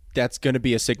that's going to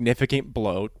be a significant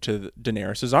blow to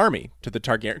Daenerys' army, to the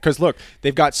Targaryen. Because look,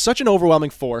 they've got such an overwhelming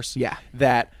force Yeah.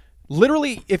 that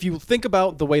literally, if you think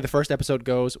about the way the first episode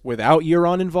goes without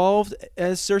Euron involved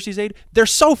as Cersei's aide, they're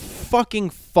so fucking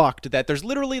fucked that there's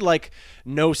literally like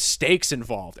no stakes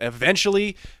involved.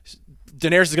 Eventually,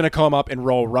 Daenerys is going to come up and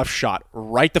roll roughshod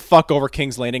right the fuck over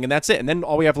King's Landing, and that's it. And then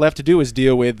all we have left to do is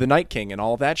deal with the Night King and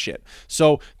all of that shit.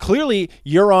 So clearly,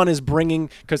 Euron is bringing,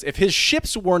 because if his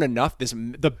ships weren't enough,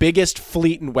 the biggest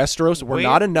fleet in Westeros were Wait.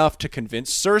 not enough to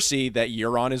convince Cersei that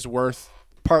Euron is worth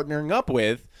partnering up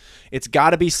with. It's got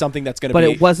to be something that's going to But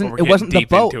be. it wasn't. we're It getting wasn't the deep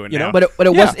boat. into it You know. now. But it Yeah.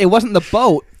 was. It wasn't the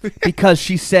boat because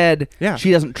she said Yeah.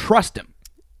 she doesn't trust him.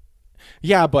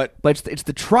 Yeah, but But it's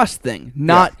the trust thing,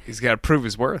 not He's got to prove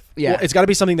his worth. yeah. well, it's got to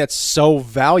be something that's so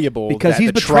valuable because that he's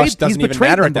the betrayed. trust doesn't He's even betrayed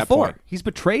matter them at that before. point. He's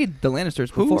betrayed the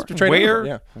Lannisters before. betrayed Where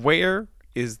Yeah. where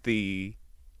is the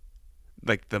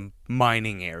like the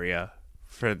mining area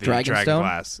for the dragon Dragonstone?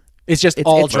 glass? It's just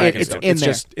It's- all it's- Dragonstone. it's in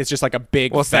there. It's just like a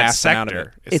big Well, it's that vast amount of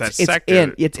sector. it. It's that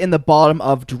sector. It's in the bottom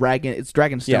of Dragon. It's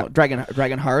Dragonstone. Yeah.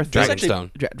 Dragon Hearth. Dragonstone.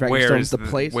 Where Dragonstone's is the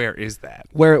place Where is that?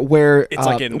 where It's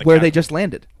like in the where they cap- just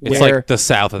landed. It's where, like the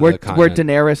south of where the continent.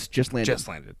 Daenerys just landed. Just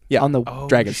landed. Yeah. on the Oh,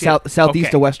 Dragons. shit. southeast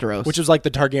Okay. of Westeros, Which is like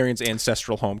the Targaryens'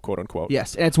 ancestral home, quote unquote.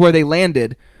 yes, and it's where they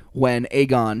landed when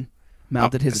Aegon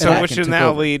mounted his So attack which and should took now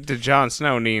over. lead to Jon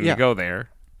Snow needing Yeah. to go there.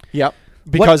 Yep.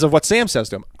 Because of what Sam says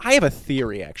to him. I have a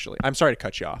theory, actually. I'm sorry to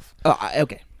cut you off.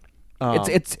 Okay,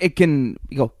 it can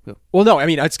go. Well, no, I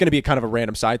mean, it's going to be kind of a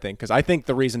random side thing because I think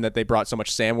the reason that they brought so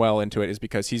much Samwell into it is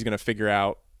because he's going to figure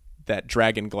out that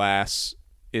dragon glass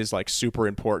is like super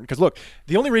important. Because look,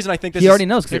 the only reason I think this He is, already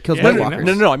knows because it kills Yeah, White he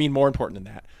Walkers. No. I mean, more important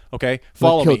than that. Okay, Will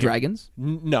follow it kill me. here. dragons.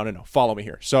 No. Follow me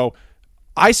here. So,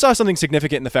 I saw something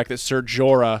significant in the fact that Ser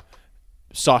Jorah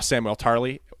saw Samuel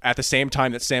Tarly at the same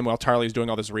time that Samuel Tarly is doing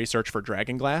all this research for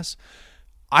Dragonglass.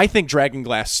 I think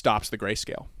Dragonglass stops the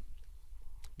grayscale.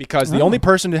 Because the only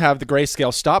person to have the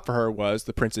grayscale stop for her was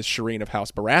the Princess Shireen of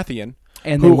House Baratheon,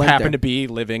 And who happened to be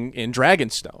living in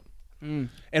Dragonstone.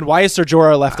 And why is Ser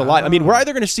Jorah left alive? I mean, we're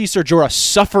either going to see Ser Jorah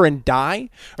suffer and die,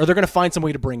 or they're going to find some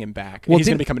way to bring him back. And he's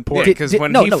going to become important. because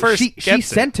when he first she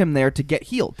sent him there to get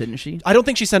healed, didn't she? I don't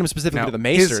think she sent him specifically to the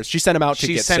Maesters. She sent him out to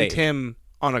She get sent saved. him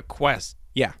on a quest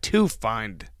to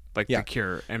find the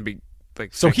cure and be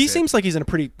So fix he it. seems like he's in a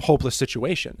pretty hopeless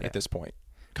situation at this point.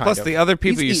 Plus the other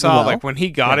people He's you eating saw, well. like when he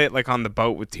got it, like on the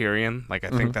boat with Tyrion, like I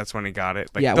think that's when he got it.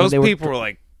 Like Yeah, when those they were- people were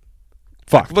like,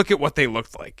 Fuck. like, look at what they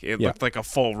looked like. It looked like a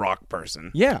full rock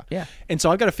person. Yeah. Yeah. And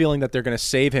so I've got a feeling that they're going to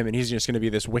save him, and he's just going to be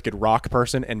this wicked rock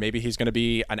person, and maybe he's going to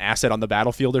be an asset on the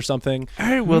battlefield or something. All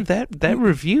right, well that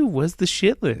review was the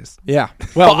shit list. Yeah.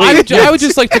 Well, I would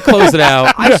just like to close it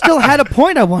out. I still had a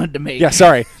point I wanted to make. yeah.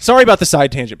 Sorry about the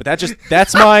side tangent, but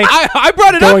that's my. I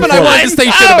brought it up Going and I forward. wanted to say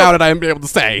shit about it. I'm able to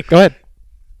say. Go ahead.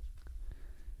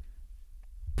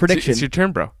 Prediction. It's your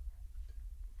turn, bro.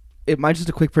 Mine's just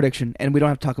a quick prediction, and we don't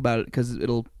have to talk about it because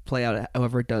it'll play out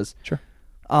however it does. Sure.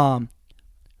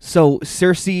 So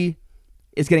Cersei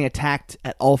is getting attacked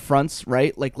at all fronts,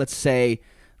 right? Like let's say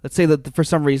that for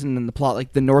some reason in the plot,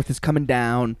 like the North is coming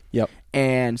down. Yep.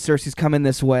 And Cersei's coming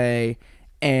this way,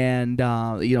 and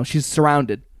she's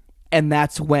surrounded, and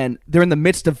that's when they're in the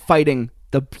midst of fighting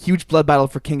the huge blood battle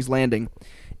for King's Landing,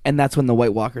 and that's when the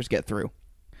White Walkers get through.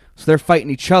 So they're fighting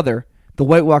each other. The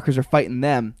White Walkers are fighting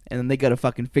them, and then they gotta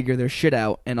fucking figure their shit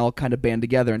out and all kind of band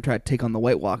together and try to take on the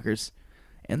White Walkers,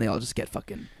 and they all just get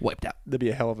fucking wiped out. That'd be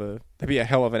a hell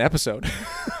of an episode.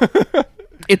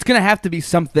 It's gonna have to be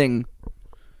something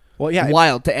Well, yeah,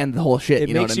 wild to end the whole shit. it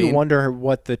You know makes what I mean? you wonder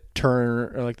what the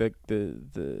turn or like the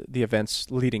events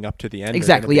leading up to the end.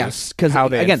 Exactly. are gonna be, Yes. Because how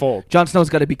they again, unfold. Jon Snow's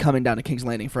got to be coming down to King's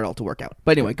Landing for it all to work out.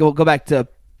 But anyway, go back to.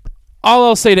 All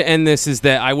I'll say to end this is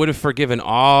that I would have forgiven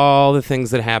all the things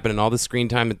that happened and all the screen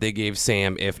time that they gave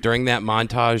Sam if during that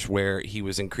montage where he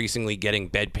was increasingly getting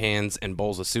bedpans and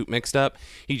bowls of soup mixed up,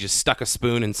 he just stuck a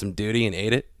spoon in some duty and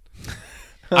ate it.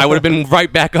 I would have been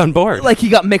right back on board. Like he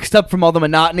got mixed up from all the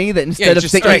monotony that instead of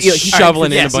just thinking, started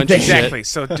shoveling in a bunch of shit. Exactly.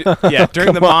 So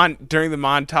during the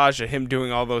montage of him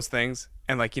doing all those things,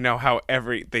 and like how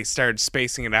they started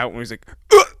spacing it out when he was like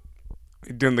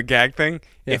doing the gag thing.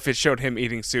 Yeah. If it showed him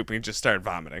eating soup and he just started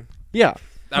vomiting. Yeah.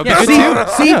 That would Yeah, be good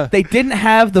too. See, they didn't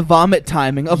have the vomit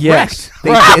timing of Yes.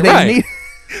 Rex. They Right. need.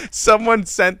 Someone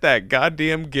sent that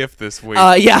goddamn gift this week.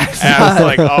 Yeah. And I was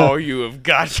like, oh, you have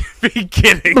got to be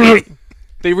kidding me.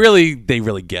 They really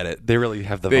get it. They really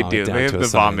have the They vomit do. down They have to the a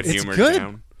science. vomit It's humor good.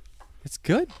 down. It's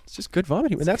good. It's just good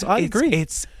vomit humor. I agree.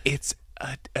 It's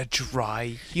a dry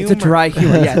humor. It's a dry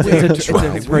humor. Yeah. It's a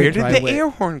very Where did dry the way. air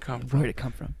horn come from? Where did it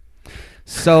come from?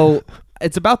 So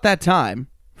it's about that time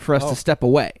for us to step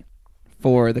away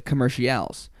for the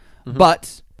commercials.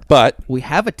 But we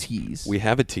have a tease. We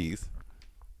have a tease.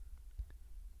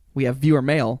 We have viewer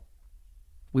mail.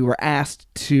 We were asked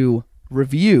to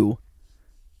review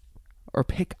or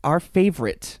pick our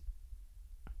favorite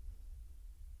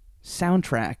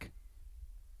soundtrack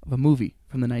of a movie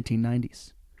from the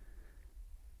 1990s.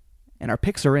 And our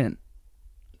picks are in.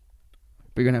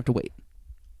 But you're going to have to wait.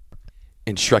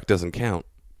 And Shrek doesn't count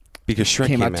because Shrek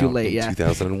Came out too late, in yeah.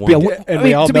 2001. Yeah, And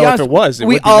we all to be know honest, if it was, it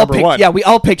we would be all number picked, one. Yeah, we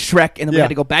all picked Shrek, and then we Yeah. had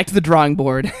to go back to the drawing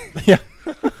board. Yeah.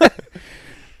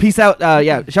 Peace out.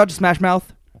 Shout out to Smash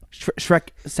Mouth. Shrek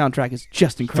soundtrack is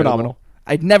just incredible. Phenomenal.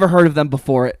 I'd never heard of them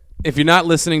before it. If you're not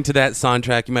listening to that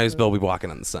soundtrack, you might as well be walking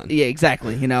on the sun. Yeah,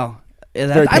 exactly. Very I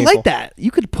painful. like that. You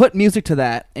could put music to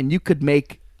that, and you could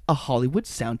make a Hollywood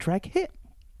soundtrack hit.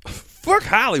 Fuck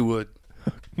Hollywood.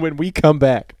 When we come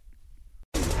back.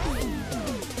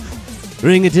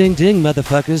 Ring-a-ding-ding,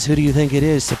 motherfuckers. Who do you think it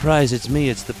is? Surprise, it's me.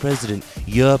 It's the president.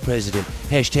 Your president.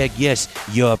 Hashtag yes,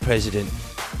 your president.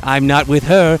 I'm not with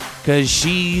her, because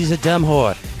she's a dumb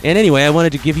whore. And anyway, I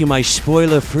wanted to give you my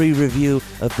spoiler-free review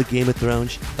of the Game of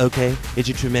Thrones. Okay? It's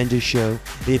a tremendous show.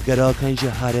 They've got all kinds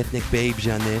of hot ethnic babes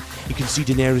on there. You can see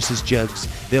Daenerys' jugs.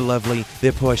 They're lovely.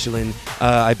 They're porcelain.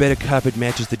 I bet a carpet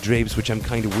matches the drapes, which I'm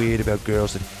kind of weird about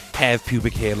girls that have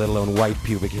pubic hair, let alone white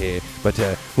pubic hair. But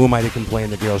who am I to complain?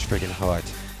 The girl's freaking hot.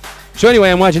 So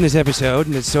anyway, I'm watching this episode,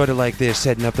 and it's sort of like they're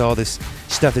setting up all this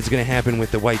stuff that's going to happen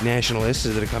with the white nationalists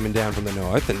that are coming down from the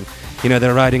north. And,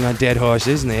 they're riding on dead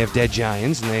horses, and they have dead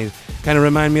giants, and they kind of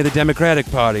remind me of the Democratic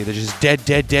Party. They're just dead,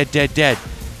 dead, dead, dead, dead.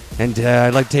 And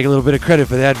I'd like to take a little bit of credit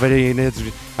for that, but I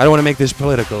don't want to make this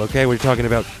political, okay? We're talking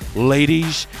about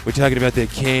ladies. We're talking about their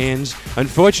cans.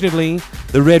 Unfortunately,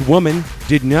 the red woman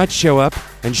did not show up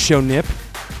and show nip.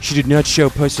 She did not show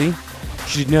pussy.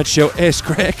 She did not show ass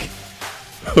crack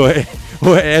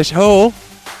or asshole,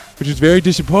 which is very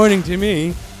disappointing to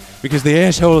me because the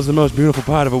asshole is the most beautiful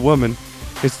part of a woman.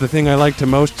 It's the thing I like to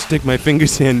most stick my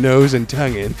fingers in, nose, and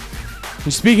tongue in.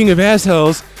 And speaking of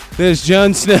assholes, there's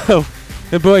Jon Snow.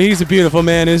 And boy, he's a beautiful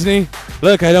man, isn't he?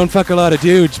 Look, I don't fuck a lot of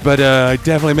dudes, but I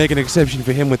definitely make an exception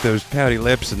for him with those pouty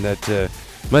lips and that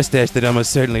mustache that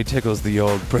almost certainly tickles the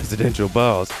old presidential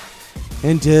balls.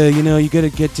 And you gotta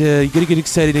get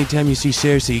excited anytime you see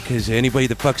Cersei, because anybody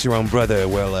that fucks her own brother,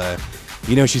 well,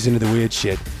 she's into the weird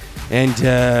shit. And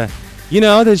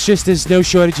there's no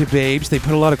shortage of babes. They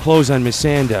put a lot of clothes on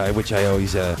Missandei, which I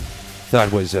always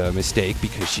thought was a mistake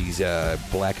because she's a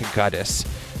black goddess.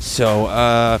 So,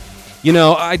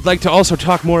 I'd like to also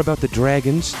talk more about the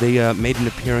dragons. They made an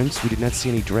appearance. We did not see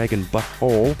any dragon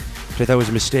butthole, which I thought was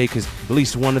a mistake because at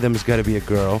least one of them has got to be a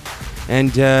girl.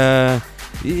 And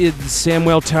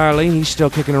Samwell Tarly, he's still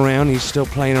kicking around. He's still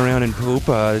playing around in poop.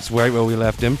 That's right where we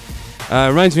left him.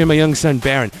 Reminds me of my young son,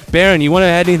 Baron. Baron, you want to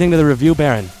add anything to the review,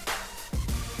 Baron?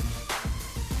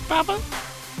 Papa?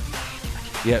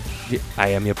 Yep, I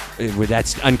am your...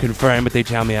 that's unconfirmed, but they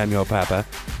tell me I'm your papa.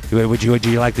 Would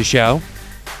you like the show?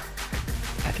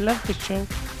 I love the show.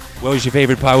 What was your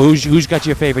favorite part? Who's got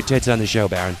your favorite tits on the show,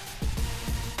 Baron?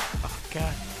 Oh,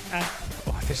 God.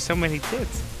 There's so many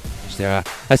tits.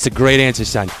 That's a great answer,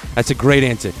 son. That's a great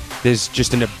answer. There's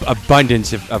just an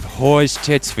abundance of whores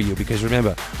tits for you because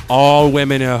remember, all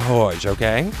women are whores,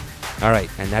 okay? All right,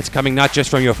 and that's coming not just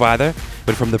from your father,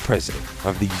 but from the President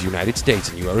of the United States,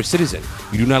 and you are a citizen.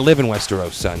 You do not live in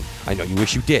Westeros, son. I know you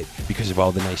wish you did because of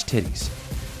all the nice titties,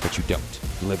 but you don't.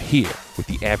 You live here with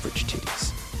the average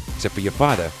titties, except for your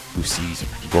father, who sees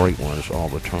great ones all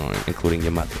the time, including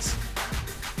your mother's.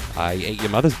 I ate your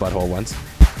mother's butthole once.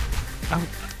 Oh,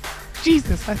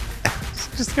 Jesus, I was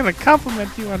just going to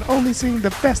compliment you on only seeing the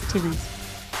best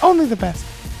titties. Only the best.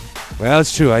 Well,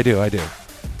 it's true, I do.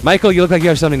 Michael, you look like you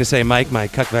have something to say. Mike, my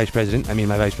vice president.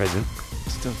 My vice president.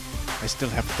 I still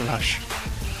have thrush.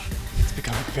 It's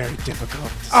becoming very difficult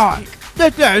to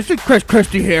speak. This is Chris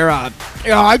Christie here. I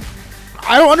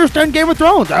don't understand Game of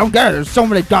Thrones. I don't get it. There's so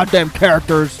many goddamn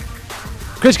characters.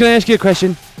 Chris, can I ask you a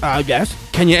question? Yes.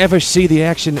 Can you ever see the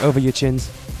action over your chins?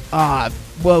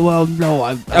 Well,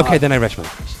 no. Okay, then I rest my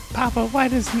case. Papa, why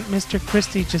doesn't Mr.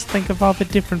 Christie just think of all the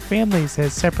different families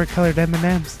as separate colored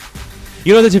M&Ms?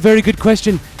 That's a very good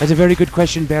question. That's a very good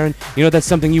question, Baron. That's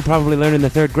something you probably learned in the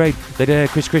 3rd grade that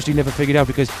Chris Christie never figured out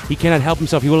because he cannot help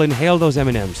himself. He will inhale those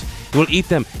M&Ms. He will eat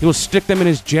them. He will stick them in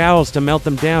his jowls to melt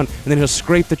them down, and then he'll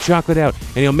scrape the chocolate out,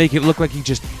 and he'll make it look like he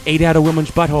just ate out a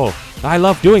woman's butthole. I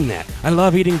love doing that. I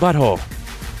love eating butthole.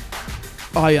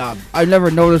 I never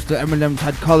noticed the M&Ms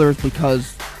had colors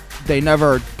because they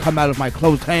never come out of my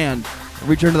closed hand. I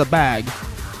reach into the bag.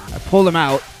 I pull them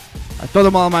out. I throw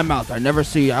them all in my mouth. I never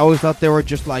see. I always thought they were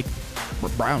just like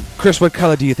brown. Chris, what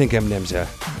color do you think M&Ms are?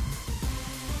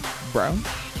 Brown?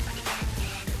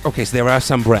 Okay, so there are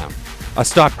some brown. A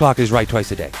stop clock is right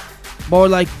twice a day. More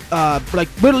like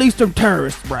Middle Eastern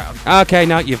terrorist brown. Okay,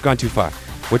 now you've gone too far.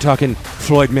 We're talking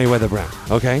Floyd Mayweather brown,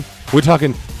 okay? We're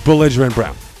talking belligerent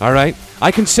brown, all right? I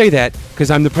can say that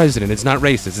because I'm the president. It's not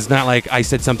racist. It's not like I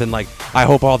said something like, I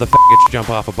hope all the faggots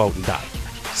jump off a boat and die.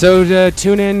 So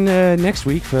tune in next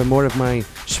week for more of my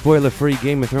spoiler-free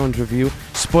Game of Thrones review.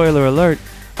 Spoiler alert,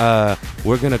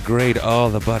 we're going to grade all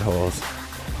the buttholes.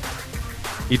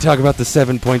 You talk about the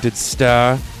 7-pointed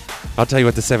star. I'll tell you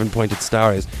what the 7-pointed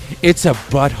star is. It's a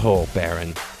butthole,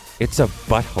 Baron. It's a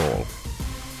butthole.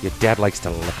 Your dad likes to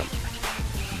lick them.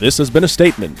 This has been a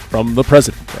statement from the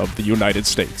President of the United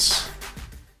States.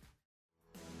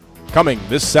 Coming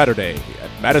this Saturday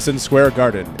at Madison Square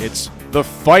Garden, it's the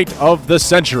fight of the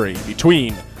century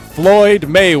between Floyd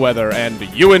Mayweather and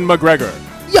Ewan McGregor.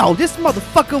 Yo, this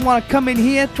motherfucker wanna come in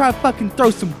here, try to fucking throw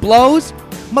some blows?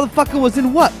 Motherfucker was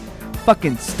in what?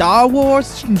 Fucking Star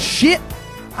Wars and shit?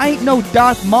 I ain't no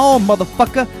Darth Maul,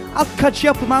 motherfucker. I'll cut you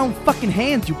up with my own fucking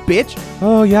hands, you bitch.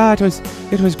 Oh yeah, it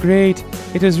was great.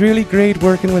 It was really great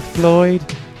working with Floyd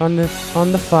on the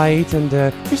fight, and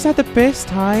we just had the best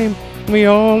time. We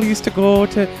all used to go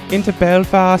into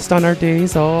Belfast on our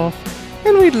days off,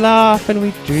 and we'd laugh and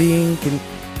we'd drink, and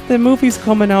the movie's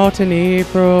coming out in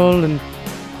April, and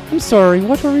I'm sorry,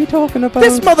 what were we talking about?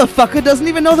 This motherfucker doesn't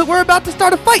even know that we're about to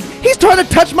start a fight. He's trying to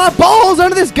touch my balls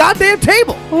under this goddamn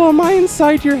table. Oh, am I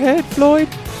inside your head, Floyd?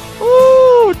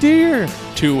 Oh, dear.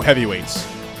 Two heavyweights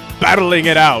battling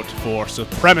it out for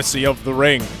supremacy of the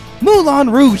ring. Moulin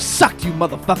Rouge sucked, you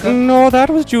motherfucker. No, that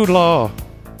was Jude Law.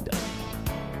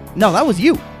 No, that was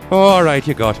you. Oh, all right,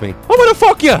 you got me. I'm gonna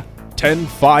fuck you. 10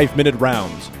 5-minute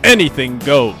rounds. Anything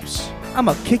goes. I'm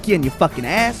gonna kick you in your fucking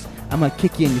ass. I'm gonna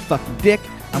kick you in your fucking dick.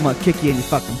 I'm gonna kick you in your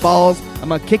fucking balls. I'm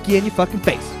gonna kick you in your fucking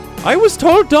face. I was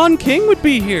told Don King would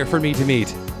be here for me to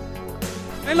meet.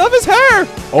 I love his hair.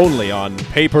 Only on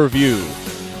pay-per-view.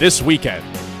 This weekend.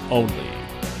 Only.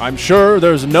 I'm sure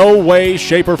there's no way,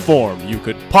 shape, or form you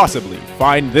could possibly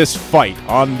find this fight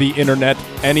on the internet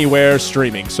anywhere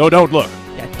streaming, so don't look.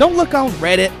 Yeah, don't look on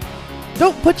Reddit.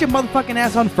 Don't put your motherfucking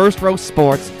ass on First Row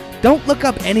Sports. Don't look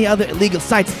up any other illegal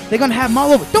sites. They're gonna have them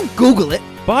all over. Don't Google it.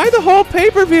 Buy the whole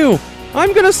pay-per-view.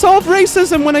 I'm gonna solve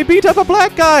racism when I beat up a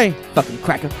black guy. Fucking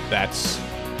cracker. That's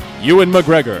Ewan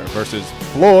McGregor versus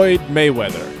Floyd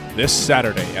Mayweather this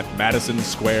Saturday at Madison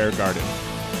Square Garden.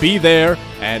 Be there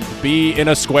and be in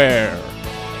a square.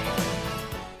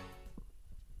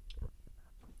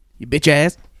 You bitch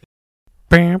ass.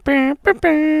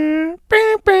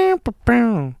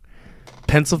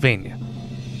 Pennsylvania.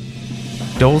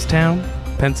 Doylestown,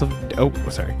 Pennsylvania. Oh,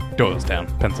 sorry. Doylestown,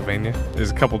 Pennsylvania.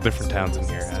 There's a couple different towns in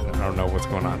here. I don't know what's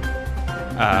going on.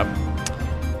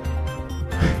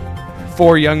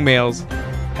 4 young males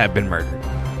have been murdered.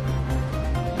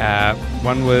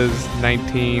 One was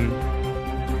 19.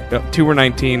 No, 2 were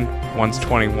 19. One's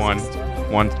 21.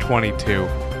 One's 22.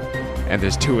 And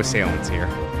there's 2 assailants here.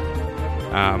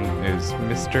 Is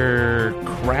Mr.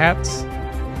 Kratz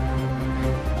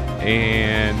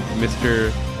and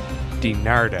Mr.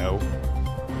 DiNardo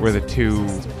were the 2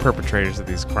 perpetrators of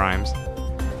these crimes.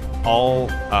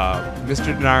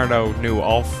 Mr. DiNardo knew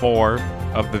all 4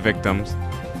 of the victims.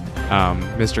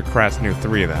 Mr. Kratz knew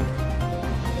 3 of them.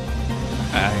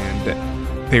 And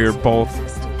they were both,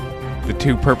 the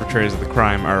 2 perpetrators of the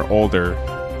crime are older,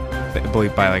 I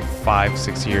believe by like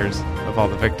 5-6 years of all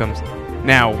the victims.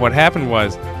 Now, what happened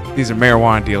was, these are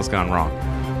marijuana deals gone wrong.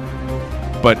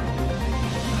 But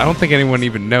I don't think anyone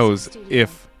even knows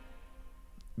if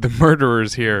the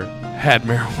murderers here had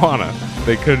marijuana.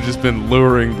 They could have just been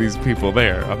luring these people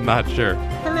there. I'm not sure.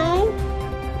 Hello?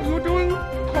 Are you doing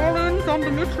call-ins on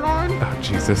the Mitch line? Oh,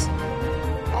 Jesus.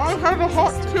 I have a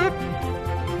hot tip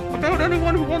about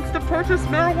anyone who wants to purchase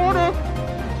marijuana.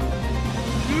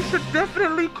 You should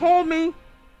definitely call me.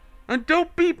 And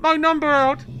don't beep my number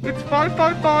out. It's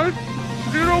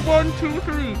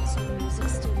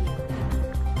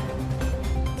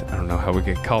 555-0123. I don't know how we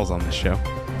get calls on this show.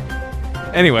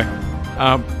 Anyway,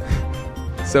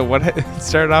 so what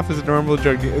started off as a normal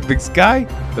drug deal. This guy,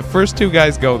 the first 2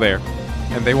 guys go there,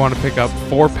 and they want to pick up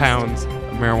 4 pounds of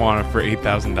marijuana for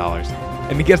 $8,000.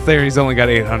 And he gets there, and he's only got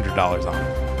 $800 on him.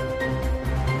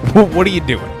 What are you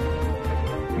doing?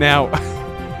 Now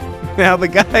the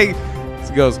guy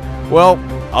goes, well,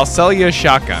 I'll sell you a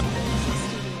shotgun.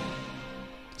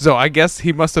 So I guess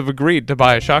he must have agreed to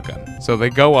buy a shotgun. So they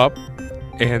go up,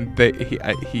 and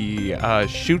he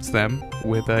shoots them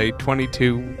with a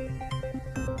 22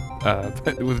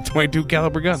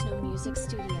 caliber gun.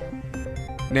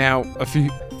 Now a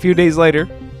few days later,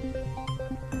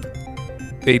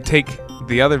 they take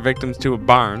the other victims to a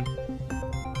barn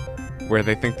where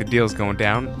they think the deal's going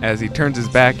down. As he turns his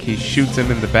back, he shoots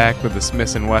him in the back with a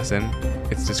Smith & Wesson.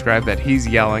 It's described that he's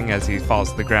yelling as he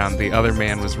falls to the ground. The other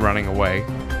man was running away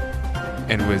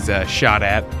and was shot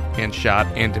at and shot.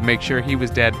 And to make sure he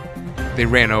was dead, they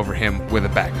ran over him with a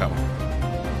backhoe.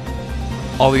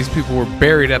 All these people were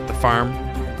buried at the farm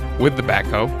with the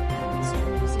backhoe.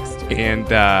 And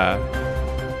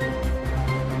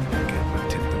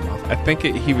I think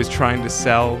he was trying to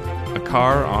sell a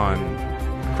car on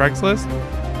Craigslist,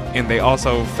 and they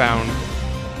also found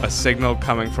a signal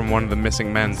coming from one of the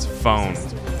missing men's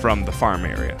phones from the farm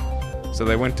area. So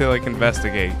they went to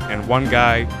investigate, and one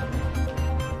guy,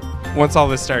 once all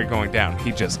this started going down,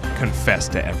 he just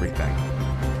confessed to everything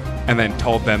and then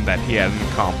told them that he had an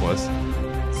accomplice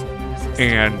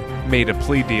and made a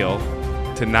plea deal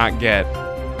to not get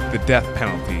the death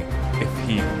penalty if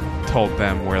he told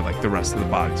them where the rest of the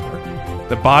bodies were.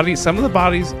 Some of the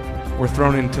bodies were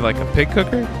thrown into a pig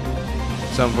cooker.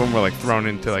 Some of them were thrown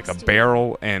into a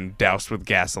barrel and doused with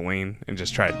gasoline and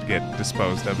just tried to get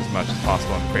disposed of as much as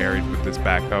possible and buried with this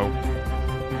backhoe.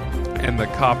 And the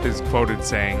cop is quoted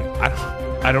saying,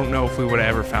 I don't know if we would have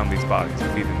ever found these bodies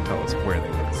if he didn't tell us where they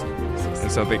were. And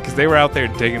so because they were out there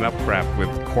digging up crap with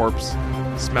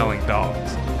corpse-smelling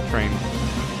dogs trained.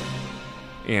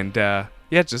 And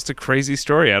just a crazy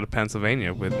story out of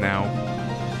Pennsylvania with now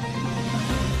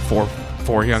four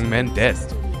young men dead.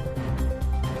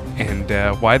 And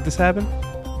why'd this happen?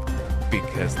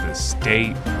 Because the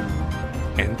state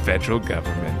and federal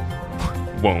government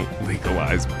won't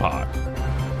legalize pot.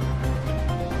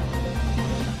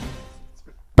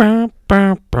 Bum,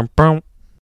 bum, bum, bum.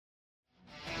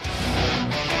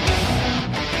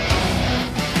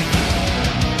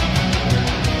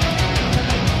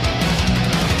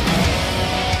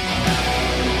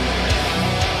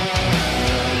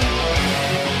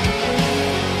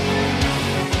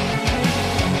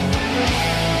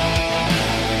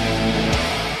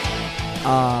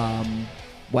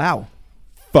 Wow.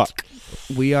 Fuck.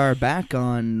 We are back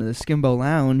on the Skimbo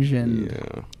Lounge, and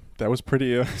Yeah. That was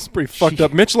pretty. It's pretty fucked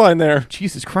up Mitch line there.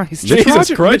 Jesus Christ.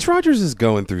 Jesus Christ. Mitch Rogers is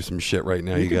going through some shit right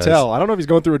now, you You guys. can tell. I don't know if he's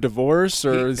going through a divorce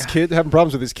or his kid having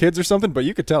problems with his kids or something, but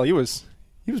you could tell he was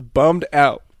bummed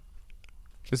out.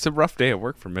 It's a rough day at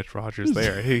work for Mitch Rogers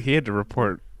there. He had to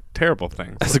report terrible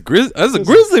things. That's a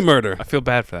grizzly murder. I feel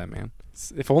bad for that man.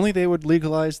 If only they would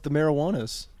legalize the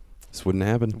marijuanas. This wouldn't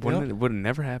happen. It would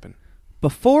never happen.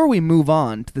 Before we move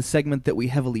on to the segment that we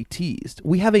heavily teased,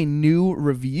 we have a new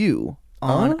review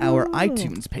on our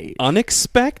iTunes page.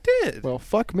 Unexpected. Well,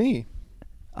 fuck me.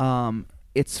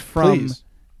 It's from Please.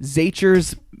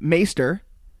 Zacher's Meister.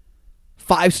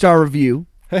 5-star review.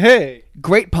 Hey.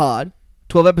 Great pod.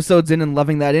 12 episodes in and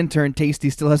loving that intern.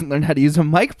 Tasty still hasn't learned how to use a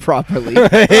mic properly.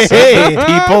 Hey.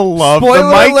 People love Spoiler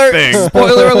the mic alert! thing.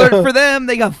 Spoiler alert for them.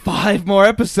 They got 5 more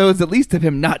episodes at least of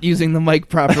him not using the mic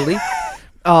properly.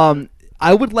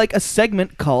 I would like a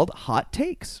segment called Hot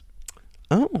Takes.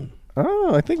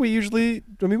 Oh, I think we usually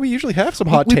have some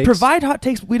hot we takes. provide hot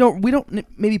takes. We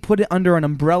don't maybe put it under an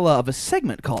umbrella of a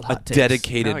segment called Hot Takes.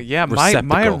 Dedicated Oh, yeah, receptacle.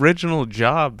 my original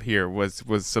job here was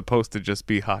supposed to just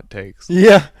be hot takes.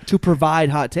 Yeah. To provide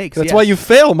hot takes. That's yes. why you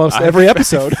fail most every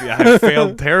episode. I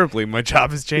failed terribly. My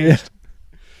job has changed.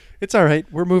 It's all right.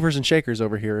 We're movers and shakers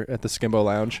over here at the Skimbo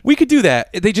Lounge. We could do that.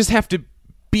 They just have to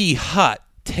be hot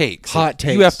takes. Hot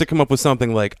takes. You have to come up with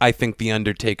something like, I think The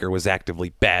Undertaker was actively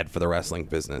bad for the wrestling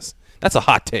business. That's a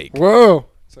hot take. Whoa.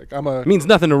 It's like It means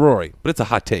nothing to Rory, but it's a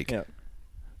hot take. Yeah.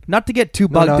 Not to get too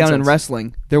bogged down in nonsense.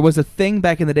 wrestling, there was a thing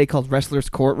back in the day called Wrestler's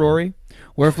Court, Rory,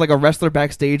 where if like a wrestler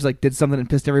backstage like did something and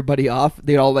pissed everybody off,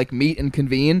 they'd all like meet and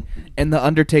convene, and the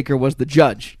Undertaker was the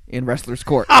judge in Wrestler's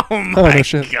Court Oh my no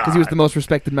shit. because he was the most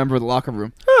respected member of the locker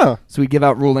room. Oh. So he'd give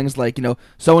out rulings like,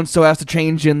 so and so has to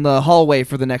change in the hallway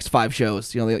for the next 5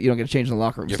 shows. You don't get to change in the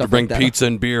locker room. You have stuff to bring like that. pizza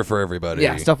and beer for everybody.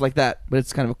 Yeah, stuff like that. But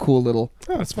it's kind of a cool little.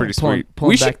 That's pretty pulling- sweet. pulling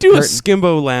We back should do the a curtain.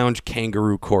 Skimbo Lounge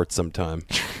kangaroo court sometime.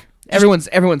 Everyone's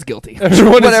guilty.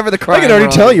 Everyone Whatever the crime. I can already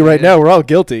we're tell all- you right yeah. now, we're all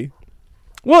guilty.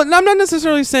 Well, I'm not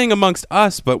necessarily saying amongst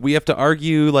us, but we have to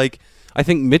argue, like, I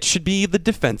think Mitch should be the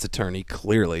defense attorney,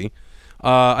 clearly.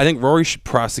 I think Rory should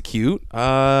prosecute.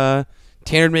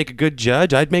 Tanner'd make a good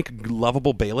judge. I'd make a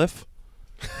lovable bailiff.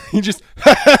 You just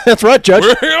that's right, Judge.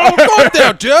 Calm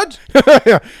down, Judge.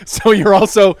 So you're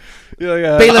also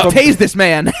Bailiff, tase this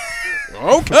man.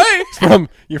 Okay.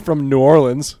 you're from New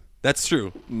Orleans. That's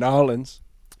true. New Orleans.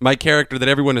 My character that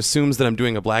everyone assumes that I'm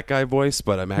doing a black guy voice,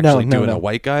 but I'm actually doing no. a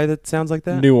white guy that sounds like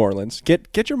that. New Orleans.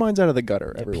 Get your minds out of the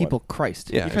gutter, everyone. People, Christ.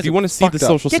 Yeah, guys if you are want to see the fucked up.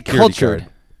 social Get security cultured.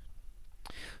 card.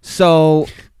 So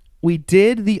we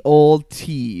did the old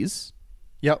tease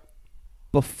Yep.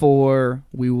 before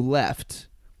we left.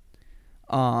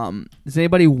 Does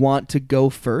anybody want to go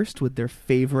first with their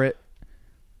favorite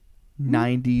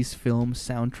 90s film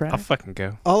soundtrack? I'll fucking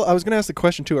go. I was gonna ask the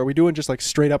question too. Are we doing just like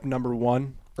straight up number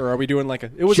one, or are we doing like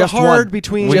a? It was Just a hard one.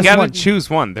 between. We Just gotta one. choose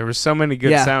one. There were so many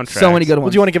good yeah, soundtracks. so many good Well,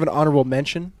 ones. do you want to give an honorable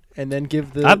mention and then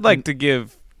give the? I'd like to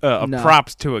give a No.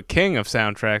 props to a king of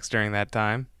soundtracks during that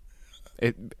time.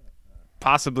 It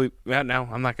possibly. Well, no,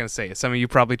 I'm not going to say it. Some of you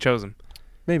probably chose him.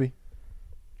 maybe.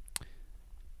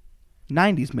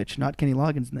 90s, Mitch, not Kenny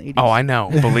Loggins in the 80s. Oh, I know.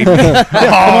 Believe me.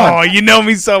 Oh, you know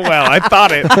me so well. I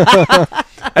thought it.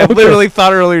 I literally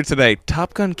thought earlier today.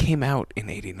 Top Gun came out in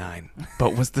 '89,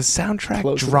 but was the soundtrack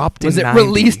Close dropped Was in it 90?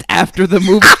 released after the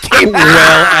movie came out?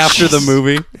 Well, after the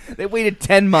movie. They waited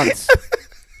 10 months.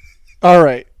 All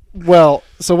right. Well,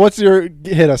 so what's your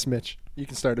hit us, Mitch? You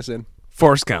can start us in.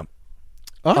 Forrest Gump.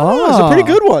 Oh, it's a pretty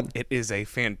good one. It is a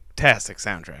fantastic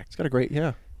soundtrack. It's got a great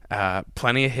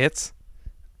Plenty of hits.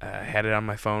 Had it on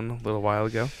my phone a little while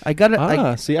ago. I got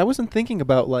it. See, I wasn't thinking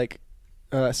about like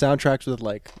soundtracks with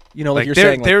like like you're there,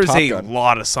 saying like there's Top a Gun.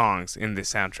 lot of songs in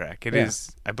this soundtrack. It Yeah.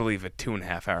 is, I believe, a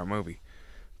 2.5-hour movie.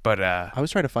 But I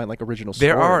was trying to find like original.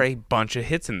 there score. are a bunch of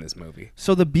hits in this movie.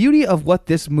 So the beauty of what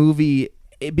this movie,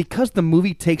 because the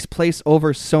movie takes place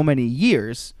over so many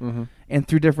years and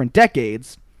through different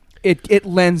decades, it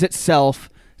lends itself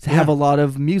to have a lot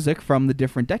of music from the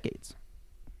different decades.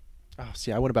 Oh,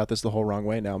 see, I went about this the whole wrong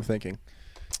way. Now I'm thinking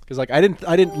because like I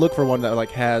didn't look for one that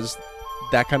like has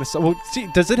that kind of stuff. Well, see,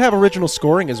 does it have original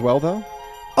scoring as well though?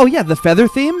 Oh yeah, the feather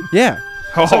theme. Yeah.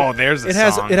 Oh, So there's a it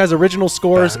has song. it has original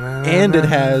scores and it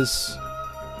has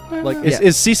like Yeah.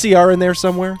 is CCR in there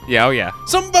somewhere? Yeah, oh yeah.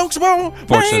 Some folks won't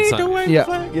Fortunate fade son. away Yeah.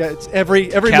 flag. Yeah, it's every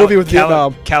movie with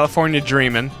Vietnam. California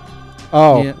Dreamin'.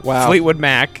 Oh, Yeah. wow. Fleetwood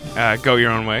Mac, Go Your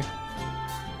Own Way.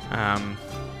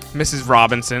 Mrs.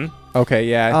 Robinson. Okay,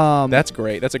 yeah. That's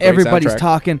great. That's a great Everybody's soundtrack.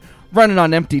 talking, running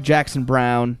on empty. Jackson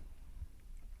Brown.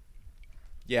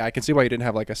 Yeah, I can see why you didn't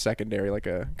have like a secondary,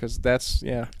 because that's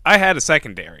I had a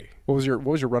secondary. What was your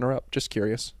runner up? Just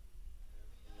curious.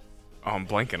 Oh, I'm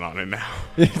blanking on it now.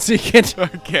 So you can't.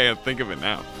 Okay, I'll think of it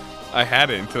now. I had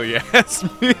it until you asked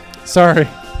me. Sorry.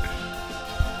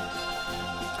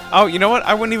 Oh, you know what?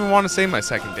 I wouldn't even want to say my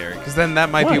secondary, because then that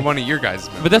might Why? be one of your guys'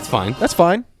 movies. But that's fine. That's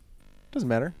fine. Doesn't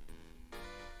matter.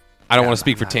 I don't Yeah, want to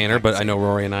speak for I Tanner, can but I see know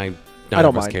Rory and I don't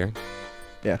of us mind. care.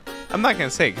 Yeah. I'm not going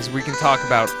to say, because we can talk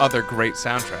about other great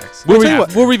soundtracks. We'll tell you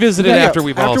what. We'll revisit it Yeah, after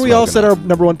we've all after we all spoken said up. our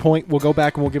number one point, we'll go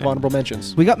back and we'll give honorable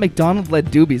mentions. We got McDonald-led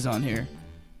doobies on here.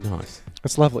 Nice.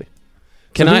 That's lovely.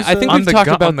 Can So I? who's, I think on we've the talked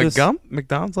gu- about on the this. gum?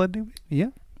 McDonald's led doobie? Yeah.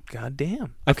 God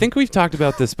damn. I think we've talked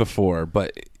about this before,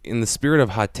 but in the spirit of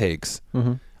hot takes,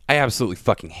 I absolutely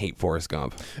fucking hate Forrest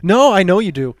Gump. No, I know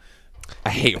you do.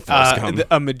 I hate Forrest Gump.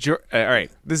 All right,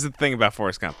 this is the thing about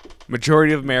Forrest Gump.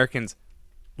 Majority of Americans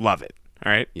love it.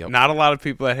 All right? Yep. Not a lot of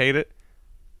people that hate it.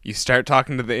 You start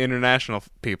talking to the international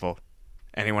people,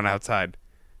 anyone outside,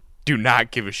 do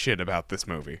not give a shit about this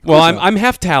movie. Well, I'm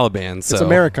half Taliban, so It's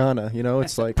Americana,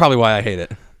 it's like probably why I hate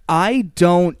it. I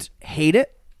don't hate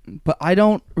it, but I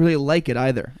don't really like it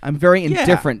either. I'm very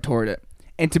indifferent toward it.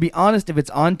 And to be honest, if it's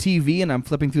on TV and I'm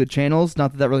flipping through the channels,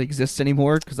 not that that really exists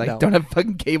anymore because I No. don't have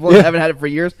fucking cable and I haven't had it for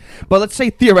years. But let's say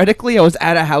theoretically I was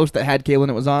at a house that had cable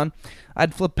and it was on,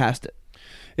 I'd flip past it.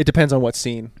 it depends on what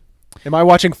scene. Am I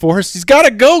watching Forrest? He's got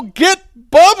to go get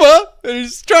Bubba, and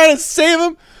he's trying to save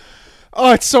him.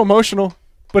 Oh, it's so emotional.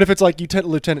 But if it's like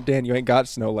Lieutenant Dan, you ain't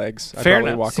got no legs. I'd Fair probably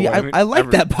enough. walk See, away. I like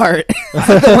that part.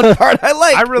 That's the one part I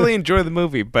like. I really enjoy the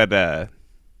movie, but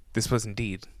this was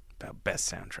indeed about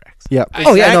best soundtracks. Yeah.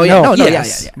 Oh yeah, no, yeah, no,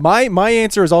 Yes. yeah. My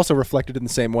answer is also reflected in the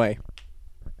same way.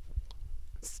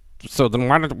 So then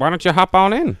why don't you hop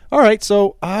on in? All right,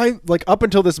 so I up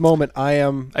until this moment, I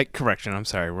am. Correction, I'm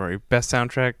sorry, Rory. Best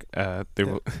soundtrack.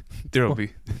 There will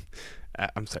be.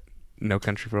 I'm sorry. No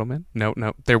Country for Old Men. No.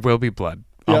 There will be blood.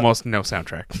 Yeah. Almost no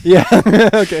soundtrack. Yeah.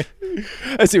 Okay.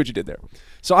 I see what you did there.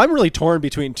 So I'm really torn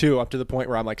between two, up to the point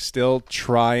where I'm still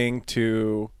trying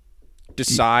to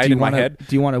decide in my head.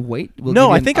 Do you want to wait? We'll No, give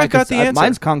you I an- think I got the answer.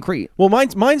 Mine's concrete. Well,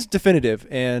 mine's definitive,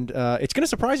 and it's going to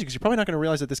surprise you because you're probably not going to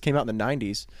realize that this came out in the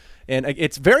 90s. And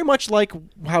it's very much like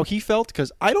how he felt,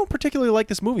 because I don't particularly like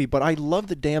this movie, but I love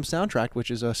the damn soundtrack, which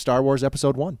is Star Wars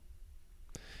Episode 1.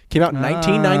 Came out in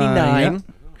 1999. yeah.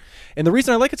 And the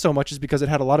reason I like it so much is because it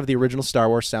had a lot of the original Star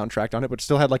Wars soundtrack on it, but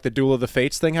still had the Duel of the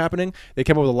Fates thing happening. They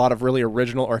came up with a lot of really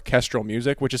original orchestral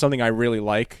music, which is something I really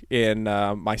like in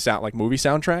my movie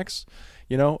soundtracks.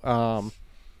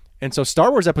 And so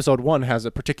Star Wars Episode 1 has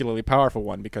a particularly powerful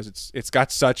one because it's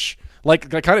got such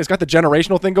it's got the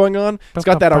generational thing going on. It's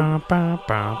got that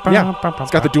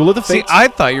it's got the Duel of the See, Fates. I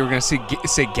thought you were going to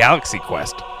say Galaxy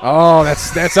Quest. Oh,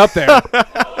 that's up there.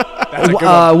 That's a good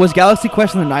one. Was Galaxy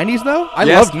Quest in the 90s though? I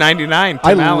Yes, loved 99. I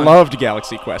Tim Allen. loved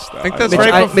Galaxy Quest though. I think that's Mitch,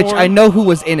 right Mitch, before- I know who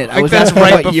was in it. I I was think that's asking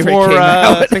right what year it before. came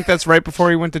out. I think that's right before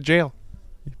he went to jail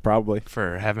Probably.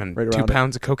 for having Right 2 around it.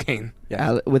 pounds of cocaine.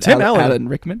 Yeah. With Tim Allen. Alan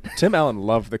Rickman. Tim Allen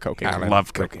loved the cocaine. I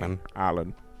love cocaine.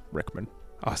 Alan Rickman.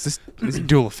 Oh, is this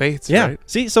Duel of Fates? Yeah. Right?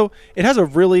 See, so it has a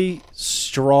really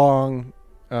strong,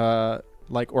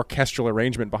 orchestral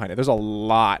arrangement behind it. There's a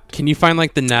lot. Can you find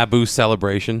the Naboo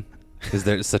celebration? Is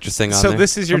there such a thing on So there?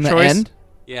 this is your From the choice. end?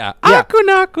 Yeah. Yeah.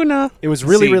 Akuna, akuna. It was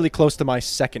really, See. really close to my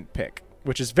second pick,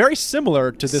 which is very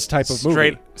similar to this type of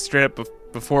movie. Straight up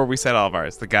before we said all of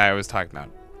ours, the guy I was talking about,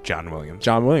 John Williams.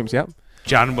 John Williams, yep.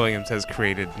 John Williams has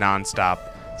created nonstop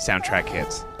soundtrack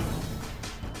hits.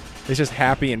 It's just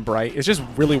happy and bright. It's just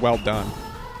really well done.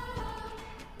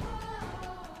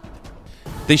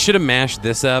 They should have mashed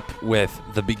this up with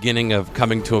the beginning of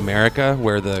Coming to America,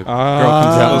 where the girl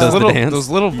comes out and does the dance. Those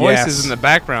little voices Yes. in the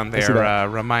background I see there that.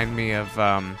 remind me of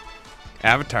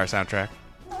Avatar soundtrack.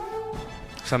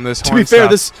 Some of this To horn be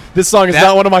fair, stuff. this song is That-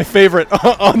 not one of my favorite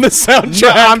on the soundtrack. No,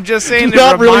 I'm just saying it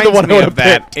Not really reminds the one I me would've of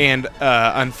that. picked. And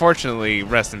unfortunately,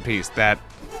 rest in peace. That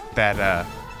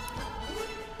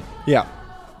Yeah.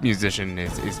 musician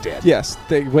is dead. Yes.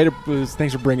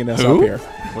 Thanks for bringing this Who? up here.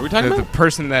 What are we talking The about?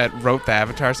 person that wrote the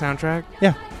Avatar soundtrack,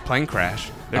 Yeah. plane crash.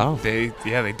 Oh. They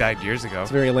died years ago.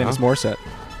 It's very Alanis Oh. Morissette.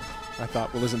 I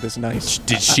thought, well, isn't this nice?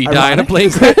 Did she die in a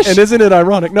plane crash? And isn't it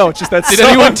ironic? No, it's just that Did song.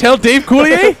 anyone tell Dave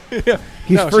Coulier? Yeah.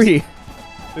 He's No, it's free.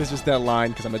 It's just that line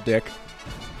because I'm a dick.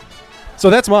 So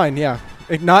that's mine, yeah.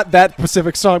 Not that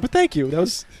specific song, but thank you. That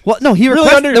was Well, no,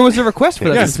 Really there was a request for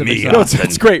that. Yes, specific me, song. no,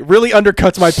 it's great. Really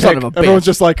undercuts my Son pick. of a Everyone's bitch.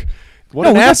 just like, what No,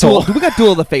 an asshole. we got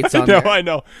Duel of the Fates on No, there. I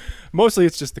know. Mostly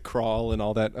it's just the crawl and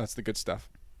all that. That's the good stuff.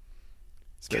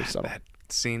 It's very subtle. That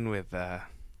scene with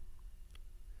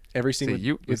Every is scene it with,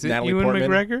 you, with is it Natalie Ewan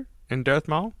Portman, McGregor and Darth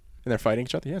Maul? and they're fighting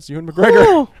each other. Yeah, it's Ewan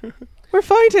McGregor. We're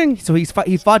fighting. So he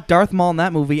fought Darth Maul in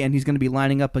that movie, and he's going to be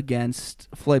lining up against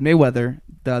Floyd Mayweather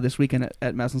this weekend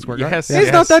at Madison Square Garden. Yes,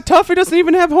 He's not that tough. He doesn't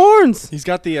even have horns. He's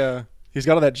got the he's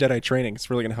got all that Jedi training. It's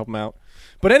really gonna help him out.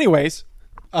 But anyways,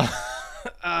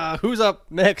 who's up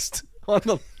next on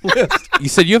the list? You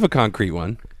said you have a concrete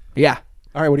one. Yeah.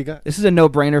 All right, what do you got? This is a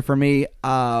no-brainer for me.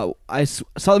 I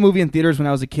saw the movie in theaters when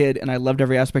I was a kid, and I loved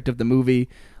every aspect of the movie.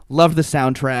 Loved the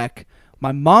soundtrack.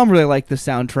 My mom really liked the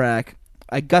soundtrack.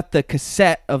 I got the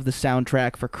cassette of the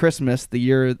soundtrack for Christmas the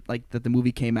year that the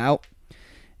movie came out,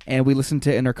 and we listened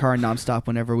to it in our car nonstop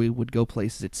whenever we would go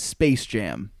places. It's Space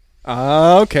Jam.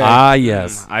 Okay. Ah,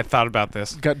 yes. I thought about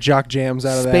this. Got jock jams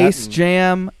out of that. Space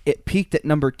Jam. It peaked at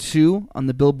number 2 on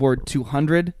the Billboard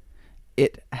 200.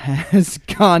 It has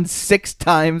gone 6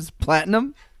 times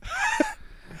platinum.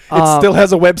 It still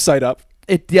has a website up.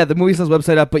 The movie still has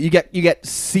a website up, but you get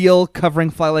Seal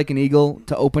covering "Fly Like an Eagle"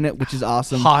 to open it, which is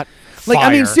awesome. Hot. I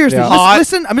mean, fire. seriously, Hot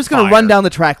listen. I'm just gonna fire. run down the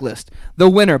track list. The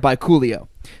Winner by Coolio,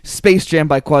 Space Jam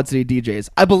by Quad City DJs.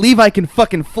 I Believe I Can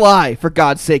Fucking Fly, for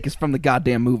God's sake, is from the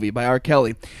goddamn movie by R.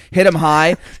 Kelly. Hit 'Em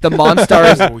High, the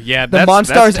Monstars. Oh, yeah, the that's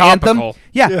Monstars anthem. topical.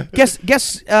 Yeah, guess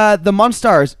the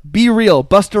Monstars. Be Real,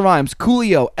 Busta Rhymes,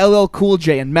 Coolio, LL Cool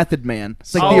J, and Method Man.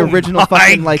 It's like the Oh original my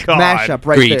fucking God. mashup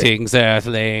right there. Greetings,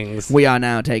 Earthlings. We are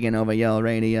now taking over your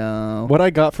radio. What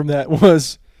I got from that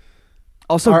was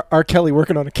Also, R. Kelly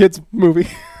working on a kids movie.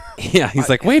 Yeah, he's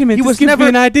like, wait a minute. He This was gives never- me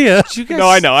an idea. No,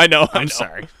 I know. I'm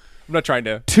sorry. I'm not trying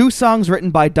to. 2 songs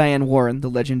written by Diane Warren, the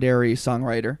legendary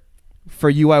songwriter. For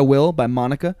You I Will by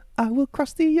Monica. I will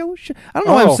cross the ocean. I don't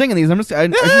know why I'm singing these. I just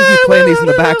be playing these in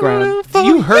the background.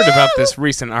 You heard about this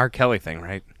recent R. Kelly thing,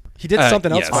 right? He did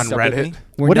something else yes. On fucked up, didn't Reddit.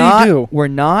 he? What did he do? We're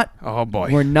not. Oh boy.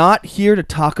 We're not here to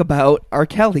talk about R.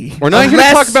 Kelly. We're not here to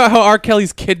Unless- talk about how R.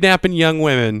 Kelly's kidnapping young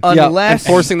women and Unless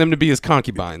forcing them to be his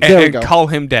concubines. There we and go. call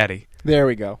him daddy. There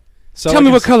we go. So Tell me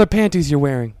like what color panties you're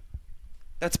wearing.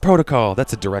 That's protocol.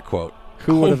 That's a direct quote.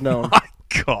 Who would have known? My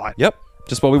God. Yep.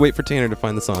 Just while we wait for Tanner to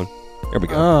find the song. There we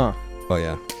go. Oh,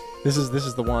 yeah. This is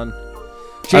the one.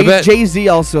 I bet- Jay-Z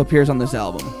also appears on this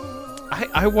album.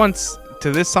 I once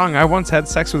had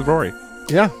sex with Rory.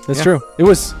 Yeah, that's Yeah. true. It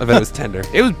was. I bet it was tender.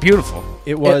 It was beautiful.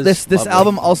 It was. This lovely.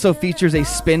 album also features a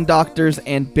Spin Doctors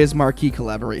and Biz Markie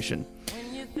collaboration.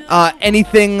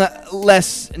 Anything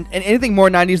more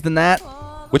 90s than that,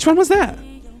 Which one was that?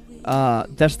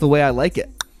 That's the Way I Like It,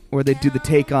 where they do the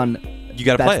take on You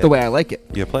got to play That's it. the Way I Like It.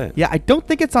 You got to play it. Yeah, I don't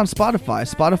think it's on Spotify.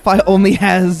 Spotify only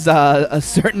has a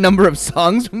certain number of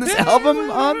songs from this album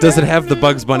on Does it have the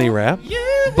Bugs Bunny rap?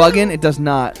 Buggin'? It does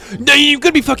not. No, you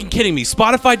could be fucking kidding me.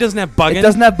 Spotify doesn't have bugging. It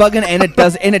doesn't have Buggin', and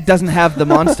it doesn't have the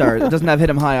Monstars. It doesn't have Hit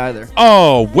 'Em High either.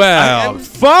 Oh well,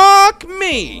 fuck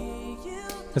me.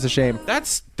 That's a shame.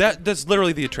 That's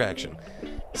literally the attraction.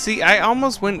 See, I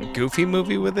almost went Goofy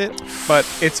movie with it, but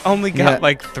it's only got Yeah.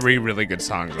 like 3 really good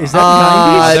songs. Is on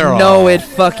that They're no, all- it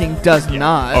fucking does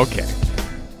not. it. Okay.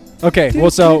 Okay. Well,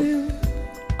 so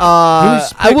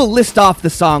I will list off the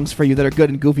songs for you that are good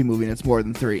in Goofy Movie, and it's more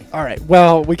than 3. all right.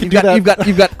 Well, we can You've do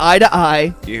that. got Eye to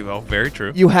Eye. Well, very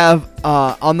true. You have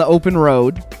On the Open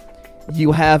Road.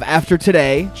 You have After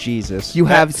Today. Jesus. You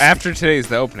have After Today's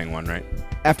the opening one, right?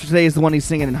 After Today is the one he's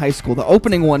singing in high school. The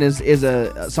opening one is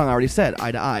a song I already said,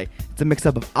 Eye to Eye. It's a mix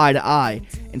up of Eye to Eye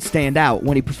and Stand Out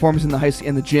when he performs in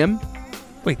the gym.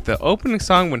 Wait, the opening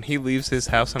song when he leaves his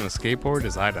house on a skateboard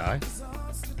is Eye to Eye?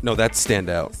 No, that's Stand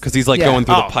Out because he's like Yeah. going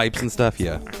through Oh. the pipes and stuff.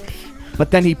 Yeah. But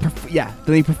then he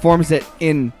performs it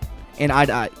in Eye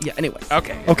to Eye. Yeah. Anyway.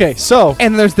 Okay. Okay. So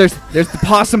And there's the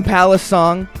Possum Palace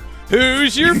song.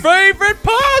 Who's your favorite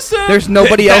possum? There's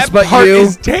Nobody Else That But part You.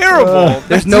 is terrible. There's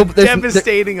That's no- a there's-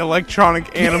 devastating electronic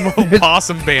animal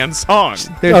possum band song.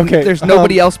 There's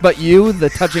Nobody Else But You, the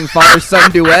touching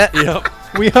father-son duet. Yep.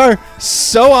 we are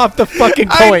so off the fucking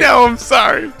I point. know. I'm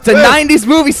sorry. It's a 90s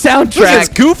movie soundtrack. It's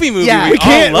Goofy movie. Yeah. We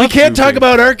can't. all We love can't talk Goofy.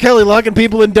 about R. Kelly locking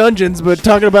people in dungeons, but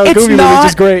talking about It's Goofy movies not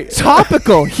is great.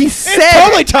 topical. He said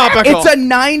totally topical. It's a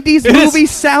 90s It is- movie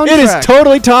soundtrack. It is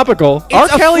totally topical.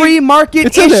 It's a free market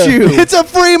It's in there. issue. It's a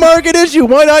free market issue.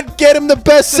 Why not get him the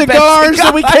best cigars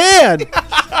that we can?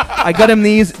 I got him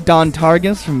these Don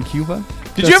Targas from Cuba.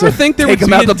 Did you ever think there Take would him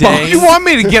be out a the box. day? You want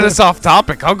me to get us off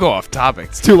topic? I'll go off topic.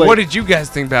 It's too late. What did you guys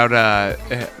think about?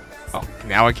 Oh,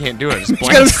 now I can't do it. I just He got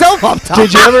blanked. himself off top.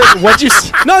 Did you ever? What you?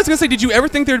 No, I was gonna say, did you ever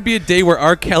think there'd be a day where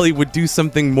R. Kelly would do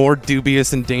something more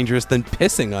dubious and dangerous than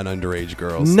pissing on underage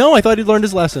girls? No, I thought he'd learned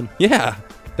his lesson. Yeah.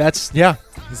 That's yeah.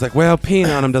 He's like, well,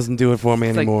 peeing on him doesn't do it for me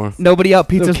It's like, anymore. nobody out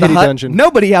Pizza's the kitty Hut. dungeon.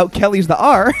 Nobody out Kelly's the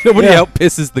R. Nobody Yeah. out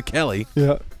pisses the Kelly.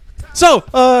 Yeah. So,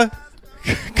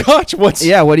 Koch, what's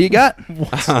Yeah, what do you got?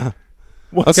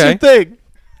 what's Okay. your thing?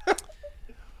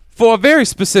 for a very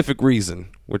specific reason,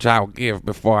 which I'll give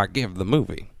before I give the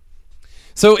movie.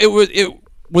 So it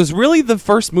was really the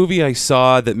first movie I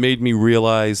saw that made me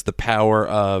realize the power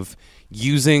of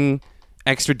using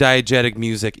extra diegetic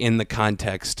music in the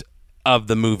context of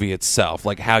the movie itself,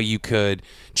 like how you could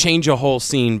change a whole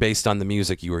scene based on the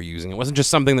music you were using. It wasn't just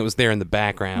something that was there in the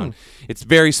background. It's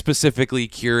very specifically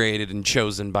curated and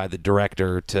chosen by the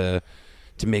director to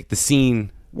make the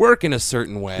scene work in a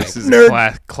certain way. This is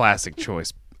a classic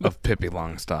choice of Pippi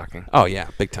Longstocking. Oh yeah,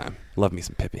 big time. Love me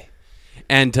some Pippi.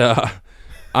 And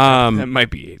That might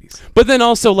be 80s. but then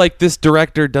also, like, this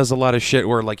director does a lot of shit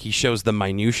where, like, he shows the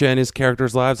minutia in his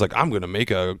characters' lives. Like, I'm going to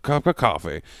make a cup of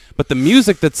coffee. But the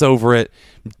music that's over it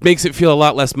makes it feel a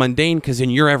lot less mundane, because in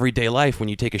your everyday life, when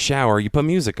you take a shower, you put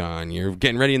music on. You're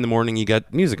getting ready in the morning, you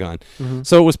got music on.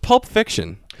 So it was Pulp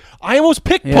Fiction. I almost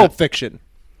picked Pulp Fiction.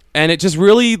 And it just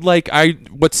really, like,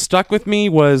 what stuck with me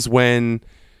was when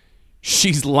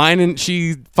she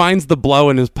finds the blow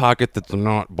in his pocket that's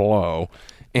not blow.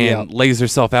 And lays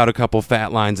herself out a couple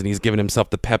fat lines, and he's giving himself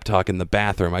the pep talk in the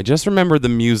bathroom. I just remember the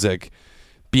music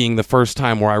being the first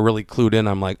time where I really clued in.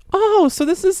 I'm like, oh, so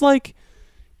this is like,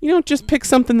 you don't just pick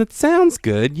something that sounds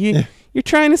good. You're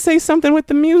trying to say something with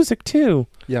the music, too.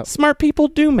 Yep. Smart people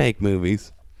do make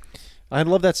movies. I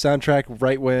love that soundtrack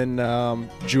right when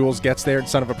Jules gets there and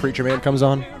Son of a Preacher Man comes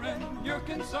on.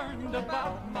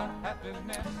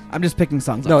 I'm just picking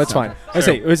songs. No, off it's the fine. I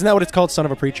say, isn't that what it's called, Son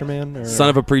of a Preacher Man? Or? Son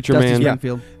of a Preacher Justice Man.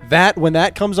 Springfield. That when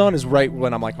that comes on is right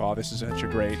when I'm like, oh, this is such a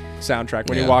great soundtrack.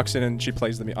 When he walks in and she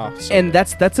plays the music. And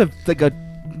that's a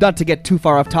not to get too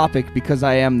far off topic, because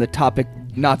I am the topic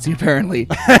Nazi apparently.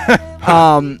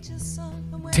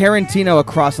 Tarantino,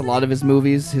 across a lot of his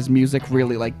movies, his music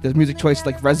really, like the music choice,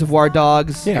 like Reservoir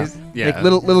Dogs, like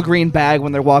Little Green Bag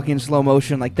when they're walking in slow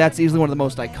motion, like that's easily one of the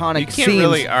most iconic You can't scenes.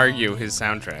 really argue his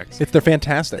soundtracks. if they're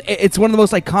fantastic. It's one of the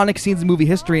most iconic scenes in movie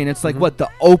history, and it's like the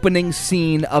opening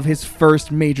scene of his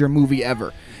first major movie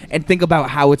ever. And think about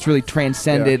how it's really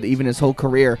transcended even his whole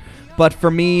career. But for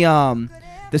me,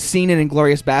 the scene in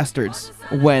Inglourious Bastards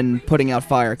when putting out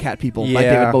fire, Cat People, by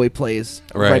David Bowie plays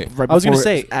Right. right I was going to before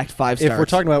say, Act 5 starts. if we're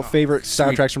talking about favorite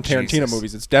soundtracks from Tarantino Jesus.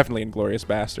 movies, it's definitely Inglourious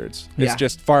Bastards. Yeah. It's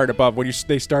just far and above. When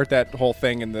they start that whole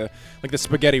thing and the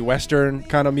spaghetti western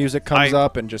kind of music comes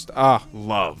up and just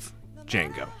Love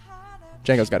Django.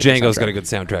 Django's got A good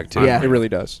soundtrack, too. Yeah. It really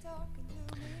does.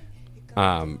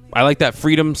 I like that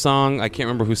Freedom song. I can't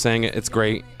remember who sang it. It's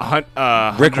great.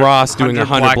 Rick Ross doing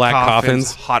 100 Black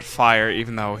Coffins. Hot Fire,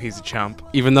 even though he's a chump.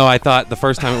 Even though I thought the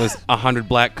first time it was 100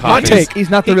 Black Hot Coffins. take. He's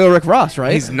not the real Rick Ross,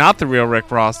 right? He's not the real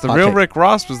Rick Ross. The Hot real take. Rick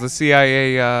Ross was the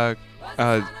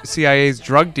CIA's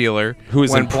drug dealer Who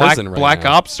is when in prison right Black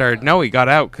now. Ops started. No, he got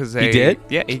out because He did?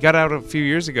 Yeah, he got out a few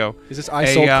years ago. Is this I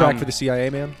sold crack for the CIA,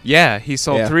 man? Yeah, he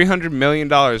sold Yeah. $300 million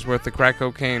worth of crack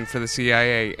cocaine for the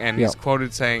CIA, and he's Yeah.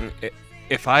 quoted saying,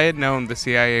 "If I had known the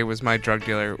CIA was my drug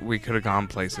dealer, we could have gone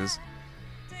places."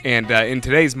 And in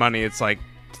today's money, it's like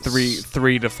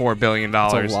 $3 to $4 billion.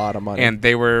 That's a lot of money. And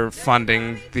they were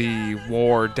funding the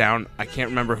war down. I can't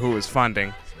remember who was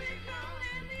funding.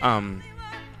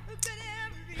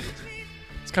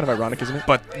 It's kind of ironic, isn't it?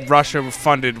 But Russia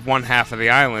funded one half of the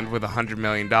island with $100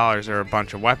 million or a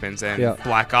bunch of weapons, and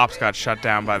Black Ops got shut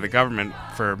down by the government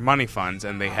for money funds,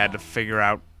 and they had to figure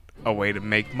out a way to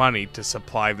make money to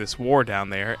supply this war down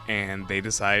there, and they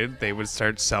decided they would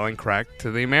start selling crack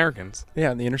to the Americans.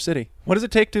 Yeah, in the inner city. What does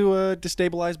it take to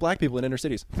destabilize black people in inner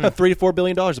cities? $3 to $4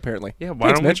 billion, apparently. Yeah,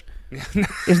 why Thanks, don't Mitch.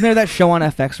 Isn't there that show on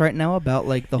FX right now about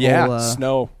like the whole?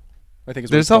 Snow. I think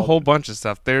it's There's a whole bunch of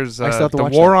stuff. There's I still have to the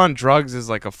watch War that. on Drugs is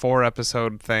like a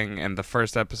 4-episode thing, and the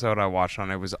first episode I watched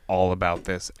on it was all about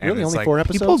this. And Really? it's Only like, 4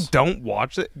 episodes? People don't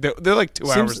watch it. They're like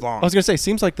 2 hours long. I was going to say,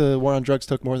 seems like the War on Drugs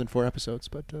took more than 4 episodes,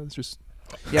 but it's just...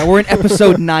 Yeah, we're in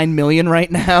episode 9 million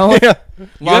right now. Yeah.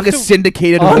 Longest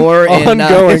syndicated war in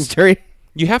ongoing. history.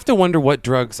 You have to wonder what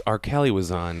drugs R. Kelly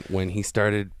was on when he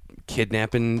started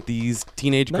kidnapping these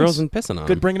teenage girls and pissing on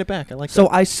Good them. bringing it back. I like So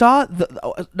that. I saw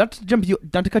not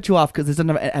to cut you off because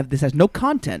this has no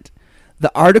content.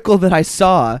 The article that I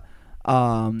saw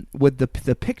with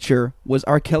the picture was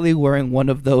R. Kelly wearing one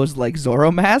of those like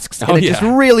Zorro masks, and it just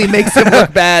really makes him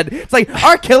look bad. It's like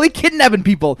R. Kelly kidnapping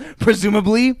people,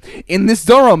 presumably in this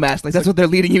Zorro mask. Like that's what they're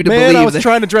leading you to Man, believe. I was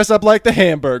trying to dress up like the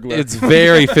Hamburglar. It's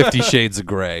very 50 Shades of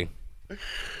Grey.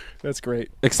 That's great.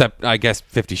 Except, I guess,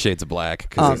 50 Shades of Black,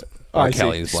 because I R. see.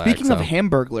 Kelly is black. Speaking of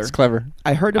Hamburglar, It's clever.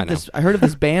 I heard of I know. this. I heard of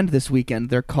this band this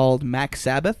weekend. They're called Mac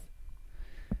Sabbath,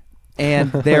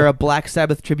 and they're a Black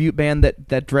Sabbath tribute band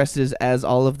that dresses as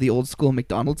all of the old school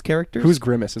McDonald's characters. Who's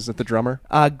Grimace? Is it the drummer?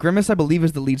 Grimace? I believe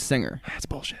is the lead singer. That's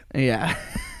bullshit. Yeah.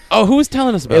 Oh, who was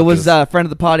telling us about It was this? friend of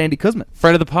the pod, Andy Kuzma.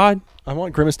 Friend of the pod? I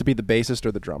want Grimace to be the bassist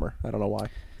or the drummer. I don't know why.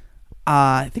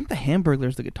 I think the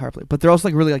Hamburglar's the guitar player, but they're also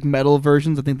like really like metal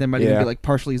versions. I think they might even be like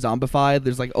partially zombified.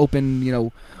 There's like open,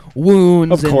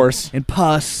 wounds. Of course. And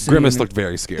pus. Grimace and, looked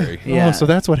very scary. Yeah. Oh, so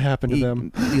that's what happened to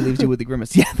them. He leaves you with the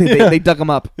grimace. Yeah, they dug him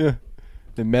up. Yeah.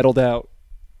 They meddled out.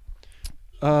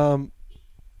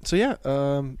 So yeah.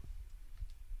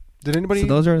 Did anybody? So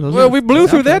those are Well, we blew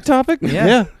through that topic.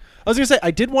 Yeah. I was gonna say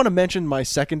I did want to mention my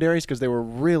secondaries because they were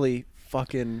really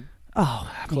fucking.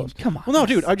 Oh, I mean, come on. Well, no,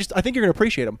 dude. I think you're gonna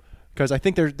appreciate them because I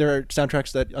think there are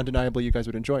soundtracks that undeniably you guys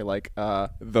would enjoy, like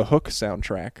the Hook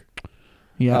soundtrack.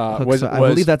 Yeah, Hook, was- I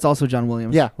was- believe that's also John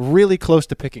Williams. Yeah, really close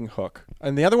to picking Hook,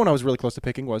 and the other one I was really close to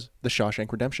picking was The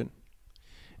Shawshank Redemption.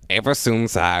 Ever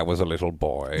since I was a little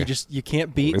boy, You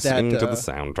can't beat that. listening to the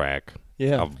soundtrack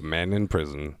Yeah. of Men in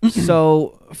Prison.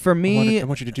 So for me, I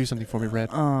want you to do something for me, Red.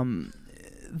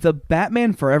 the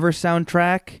Batman Forever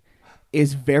soundtrack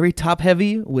is very top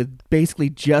heavy with basically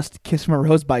just Kiss from a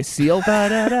Rose by Seal.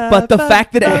 But the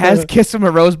fact that it has Kiss from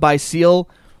a Rose by Seal,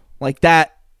 like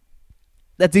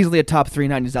that's easily a top 3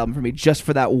 90s album for me just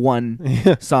for that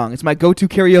one song. It's my go-to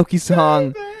karaoke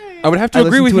song. I would have to I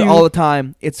agree listen with to you. it all the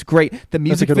time. It's great. The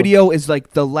music good one. video is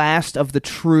like the last of the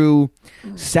true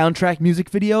soundtrack music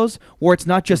videos where it's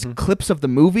not just clips of the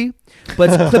movie, but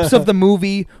it's clips of the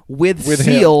movie with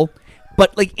Seal,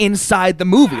 but like inside the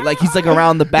movie. Like he's like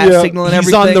around the bat signal and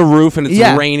He's everything. on the roof and it's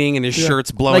Yeah. raining and his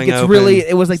shirt's blowing Like it's open. really,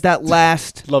 it was like that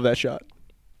last. Love that shot.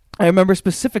 I remember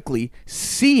specifically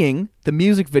seeing the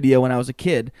music video when I was a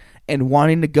kid and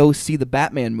wanting to go see the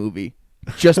Batman movie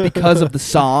just because of the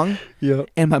song. Yeah.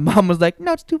 And my mom was like,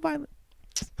 "No, it's too violent."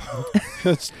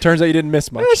 Turns out you didn't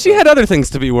miss much. Well, she had other things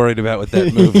to be worried about with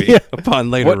that movie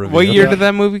upon later review. What year did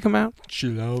that movie come out?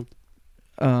 Chill out.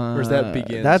 Or is that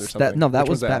Begins That's or something? that. No, that Which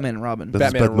was one's that? Batman and Robin.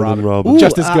 Batman and Robin. Ooh,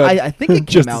 Just as good. I think it came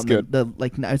Just out as in good. the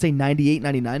like I would say 98,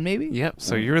 99 maybe. Yep.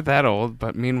 So you're that old,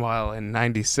 but meanwhile, in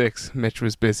 '96, Mitch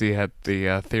was busy at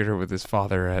the theater with his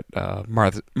father at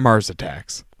Mars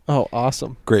Attacks. Oh,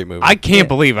 awesome. Great movie. I can't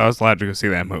believe I was allowed to go see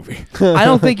that movie. I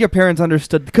don't think your parents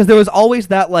understood because there was always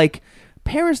that like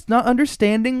parents not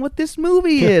understanding what this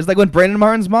movie is. Like when Brandon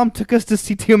Martin's mom took us to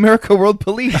see Team America World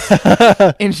Police,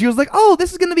 and she was like, "Oh,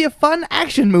 this is gonna be a fun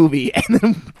action movie," and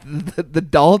then the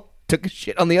doll took a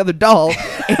shit on the other doll,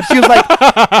 and she was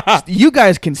like, "You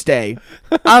guys can stay.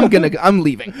 I'm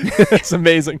leaving. It's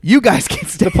amazing. You guys can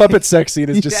stay." The puppet sex scene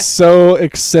is just Yeah. so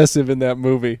excessive in that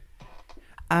movie.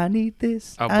 I need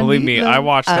this. Oh, I believe need me, love, I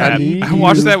watched I that. need I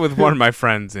watched you. that with one of my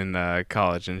friends in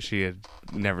college, and she had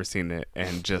never seen it,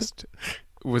 and just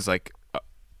was like,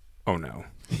 "Oh no,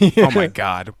 oh my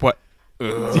god, what?"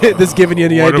 This giving you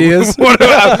any What ideas?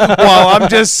 While I'm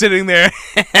just sitting there.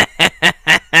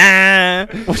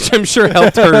 which I'm sure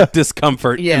helped her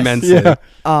discomfort Yes. immensely.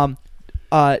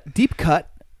 Yeah. Deep cut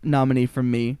nominee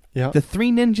from me. Yeah. The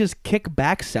Three Ninjas Kick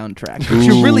Back soundtrack, which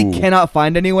you really Ooh. cannot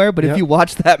find anywhere. But Yeah. if you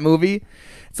watch that movie,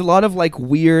 it's a lot of like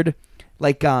weird,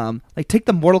 like take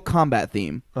the Mortal Kombat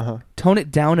theme, tone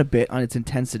it down a bit on its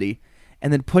intensity,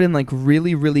 and then put in like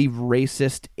really, really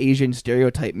racist Asian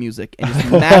stereotype music and just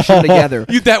mash them together.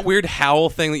 That weird howl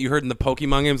thing that you heard in the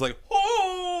Pokemon games, like,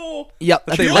 oh! Yep,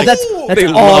 They, that's they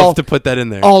all. love to put that in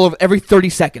there. All of every 30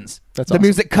 seconds, That's the awesome.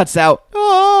 music cuts out.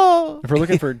 Oh, If we're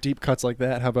looking for deep cuts like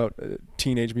that, how about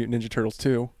Teenage Mutant Ninja Turtles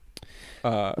 2?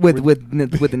 with the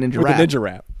Ninja with Rap. the Ninja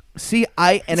Rap. See,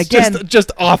 and It's again,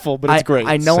 just awful, but it's great.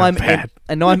 I know So I'm bad.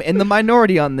 I know I'm in the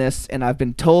minority on this, and I've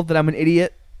been told that I'm an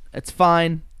idiot. It's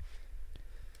fine.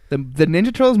 The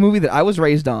Ninja Turtles movie that I was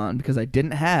raised on, because I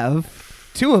didn't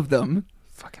have 2 of them.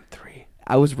 Fucking 3.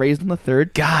 I was raised on the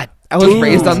third. God. I was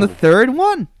raised on the third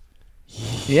one.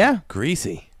 Yeah.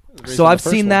 Greasy. So I've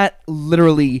seen that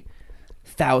literally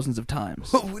thousands of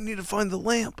times. Oh, we need to find the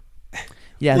lamp.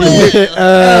 Yeah.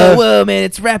 Oh, whoa, man,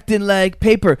 it's wrapped in like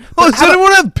paper. Oh, does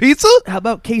anyone have pizza? How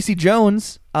about Casey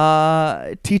Jones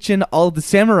teaching all of the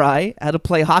samurai how to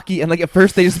play hockey? And like at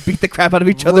first they just beat the crap out of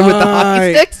each other with the hockey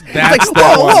Right. sticks. That's It's like,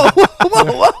 that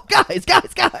whoa,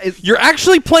 guys. You're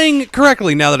actually playing it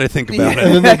correctly now that I think about And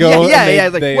it. then they go. yeah. and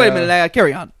It's like, they, wait a minute,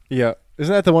 carry on. Yeah.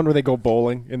 Isn't that the one where they go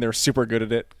bowling and they're super good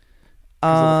at it?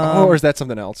 Or is that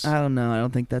something else? I don't know. I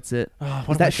don't think that's it. What Is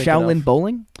am I that thinking Shaolin of?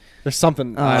 bowling? There's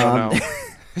something. I don't know.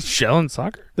 Shell and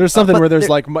soccer? There's something but where there's there-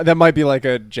 like that might be like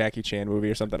a Jackie Chan movie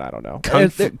or something. I don't know.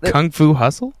 Kung Fu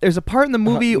Hustle? There's a part in the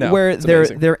movie no, where it's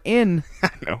amazing. they're in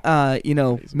I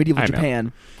know. medieval I know.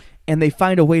 Japan, and they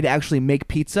find a way to actually make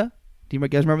pizza. Do you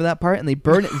guys remember that part? And they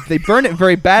burn it. They burn it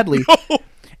very badly.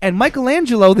 And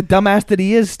Michelangelo, the dumbass that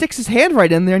he is, sticks his hand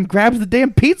right in there and grabs the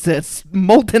damn pizza. It's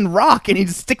molten rock, and he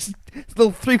just sticks his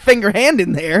little 3-finger hand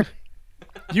in there.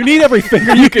 You need every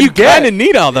finger you can You get. kind of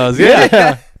need all those.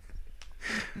 Yeah.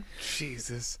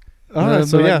 Jesus. All right,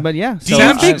 so yeah. but yeah. Do So you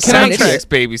I'm- think I'm an idiot. soundtracks,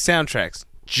 baby? Soundtracks.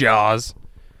 Jaws.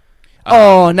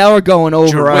 Oh, now we're going over.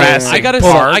 Jurassic I gotta,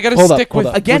 Park. I gotta Hold up, stick hold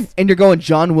with up. Again, and you're going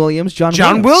John Williams.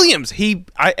 John Williams.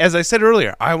 As I said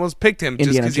earlier, I almost picked him just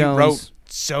Indiana because he Jones. wrote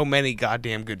so many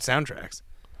goddamn good soundtracks.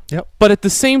 But at the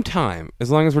same time, as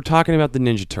long as we're talking about the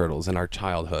Ninja Turtles in our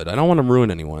childhood, I don't want to ruin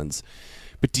anyone's.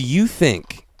 But do you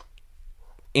think,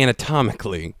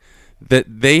 anatomically, that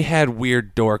they had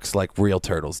weird dorks like real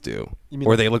turtles do? mean-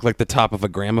 Where they look like the top of a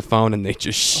gramophone and they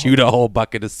just shoot a whole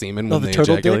bucket of semen Oh, when the they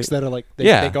turtle ejaculate? dicks that are like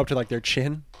Yeah. they go up to like their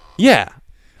chin. Yeah.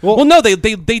 Well- Well, no, they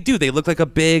do. They look like a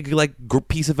big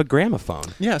piece of a gramophone.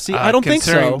 Yeah, see, I don't think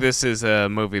considering so. this is a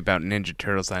movie about Ninja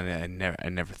Turtles, I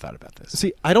never thought about this.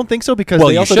 See, I don't think so because Well,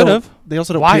 they you also should don't. have. They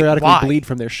also don't Why? periodically Why? bleed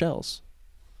from their shells.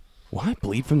 What?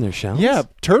 Bleed from their shells? Yeah,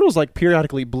 turtles like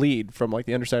periodically bleed from like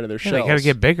the underside of their Yeah, shells. they gotta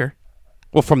get bigger.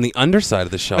 Well, from the underside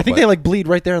of the shell. I think but they like bleed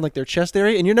right there in like their chest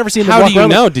area, and you're never seeing them How walk do you around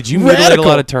know? like, Did you mutilate a radical.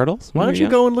 lot of turtles? Why don't you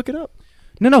go and look it up?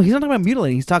 No, he's not talking about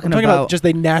mutilating. He's talking, I'm talking about just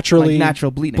they naturally like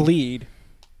natural bleeding. bleed.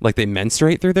 Like they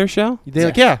menstruate through their shell? They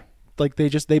like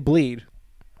they bleed.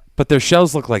 But their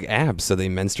shells look like abs, so they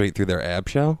menstruate through their ab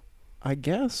shell? I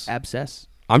guess. abscess.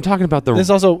 I'm talking about the... This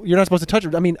also you're not supposed to touch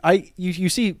it. I mean, you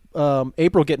see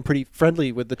April getting pretty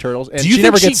friendly with the turtles, and Do you she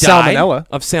think never gets died salmonella.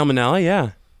 of salmonella?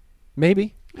 Yeah.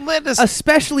 Maybe. Let us.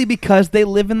 Especially because they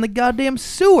live in the goddamn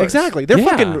sewers. Exactly. They're Yeah.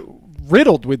 fucking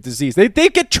riddled with disease. They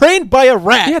get trained by a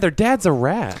rat. Yeah, their dad's a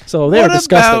rat. So they're What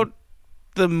disgusting. about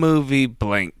the movie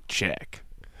Blank Check?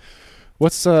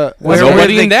 What's Where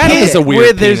nobody in that has a weird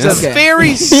where there's penis. a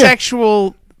very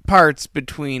sexual parts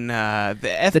between the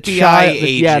FBI The child,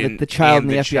 agent the child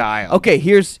and and the FBI. child. Okay,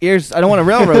 here's. I don't want to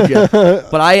railroad you,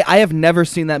 but I have never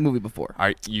seen that movie before. All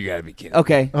right, you gotta be kidding.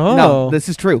 Okay, Oh. no, this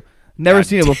is true. Never God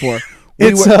seen it before.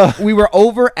 It's, we were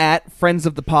over at Friends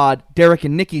of the Pod, Derek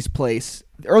and Nikki's place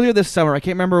earlier this summer. I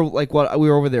can't remember like what we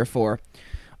were over there for.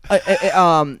 Like they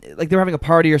were having a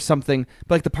party or something,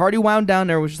 but like the party wound down.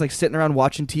 There was just like sitting around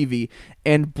watching TV,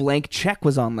 and Blank Check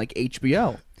was on like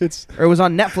HBO. Or it was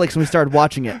on Netflix, and we started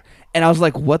watching it. And I was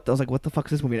like, "What?" I was like, "What the fuck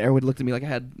is this movie?" And everyone looked at me like I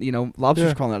had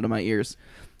lobsters crawling out of my ears.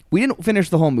 We didn't finish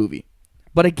the whole movie,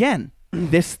 but again,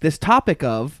 this topic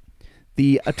of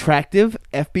the attractive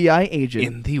FBI agent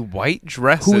In the white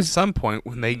dress Who's- at some point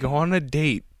when they go on a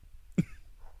date.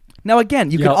 Now, again,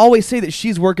 you can Yep. always say that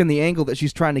she's working the angle that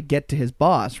she's trying to get to his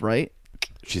boss, right?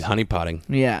 She's honeypotting.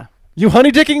 Yeah. You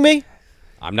honey dicking me?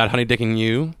 I'm not honeydicking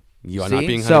you. You are See? not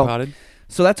being So- honeypotted.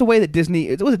 So that's a way that Disney.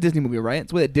 It was a Disney movie, right?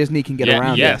 It's a way that Disney can get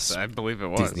around yes, it. I believe it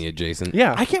was. Disney adjacent.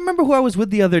 Yeah. I can't remember who I was with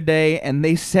the other day, and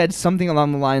they said something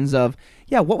along the lines of,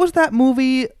 "Yeah, what was that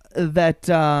movie that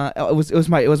it was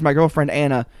my girlfriend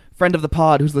Anna, friend of the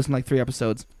pod, who's listened to like 3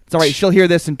 episodes. It's all right. She'll hear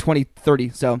this in 2030.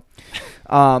 So, she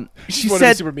one of the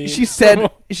said, super memes. she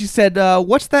said,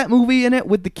 what's that movie in it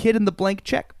with the kid in the blank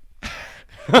check?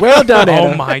 Well done,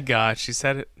 Anna. Oh my gosh, she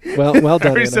said it. Well I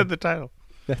done, already Anna. said the title.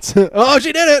 That's oh,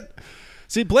 she did it.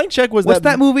 See, blank check was What's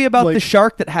that movie about like- the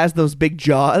shark that has those big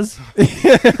jaws?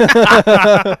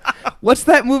 What's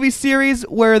that movie series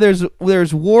where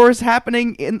there's wars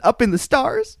happening up in the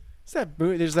stars? What's that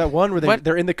movie? There's that one where What?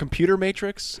 they're in the computer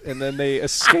matrix and then they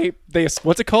escape.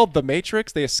 What's it called? The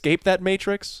Matrix. They escape that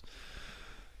matrix.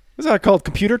 What's that called?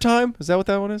 Computer Time? Is that what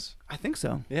that one is? I think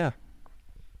so. Yeah.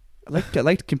 I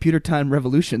liked Computer Time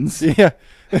Revolutions. Yeah.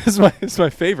 It's my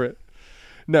favorite.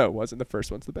 No, it wasn't. The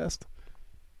first one's the best.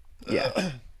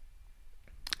 Yeah.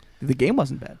 The game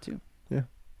wasn't bad too. Yeah.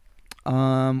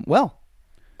 Well,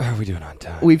 How are we doing on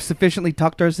time? we've sufficiently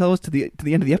talked ourselves to the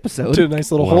end of the episode. Did a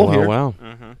nice little wow, hole wow, here. wow.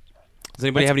 Mm-hmm. Does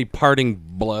anybody have any parting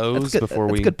blows That's good. before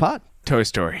That's we? a good pot. Toy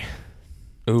Story.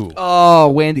 Ooh. Oh,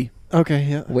 Wendy Okay,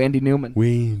 yeah. Newman.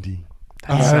 Wendy.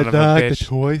 That son of a bitch.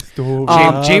 Toy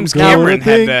Story. James Cameron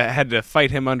had to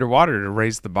fight him underwater to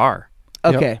raise the bar.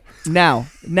 Okay, now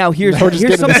here's Now we're just here's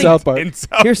getting to something. South Park. In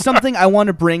South Here's something I want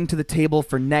to bring to the table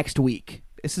for next week.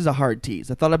 This is a hard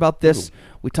tease. I thought about this.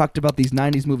 We talked about these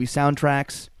 90s movie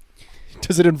soundtracks.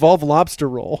 Does it involve lobster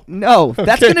roll? No,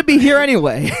 that's Okay. going to be here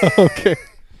anyway. Okay.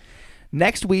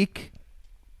 Next week,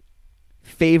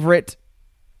 favorite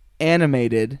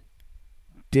animated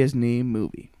Disney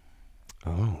movie.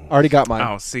 Oh. Already got mine.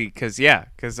 Oh, see, because Yeah,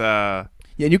 and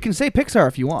you can say Pixar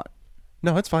if you want,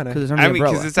 No, it's fine. because it's under the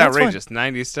umbrella. it's That's fine. outrageous.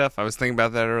 90s stuff. I was thinking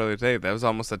about that earlier today. That was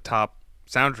almost a top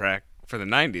soundtrack for the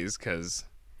 90s because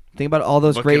Think about all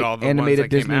those Look great at all the ones animated that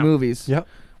came Disney out. movies Yep.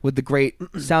 with the great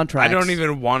soundtracks. I don't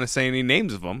even want to say any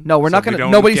names of them. No, we're so not we going to.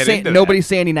 don't Nobody's get saying into nobody's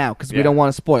saying any now because we Yeah. don't want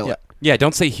to spoil Yeah. it. Yeah,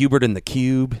 don't say Hubert and the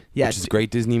Cube, Yeah, which is a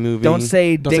great Disney movie. Don't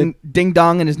say Don't Ding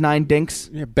Dong and his 9 dinks.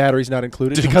 Yeah, battery's not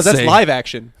included Don't because that's say- live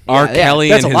action. R. Yeah, yeah. Kelly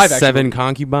That's and a live his action 7 movie.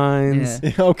 concubines.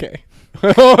 Yeah. Okay.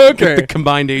 With Okay. the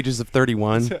combined ages of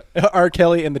 31. R.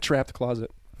 Kelly in the trapped closet.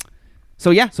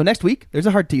 So next week there's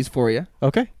a hard tease for you.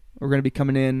 Okay. We're going to be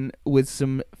coming in with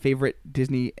some favorite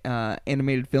Disney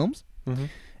animated films. Mhm.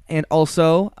 And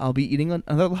also, I'll be eating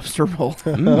another lobster roll.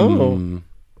 Mm.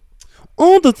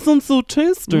 Oh, that sounds so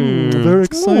tasty. very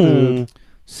excited.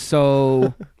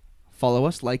 So, follow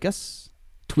us, like us,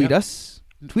 tweet us.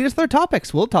 Tweet us their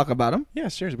topics. We'll talk about them. Yeah,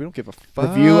 seriously, we don't give a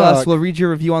fuck. Review us. We'll read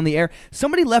your review on the air.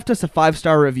 Somebody left us a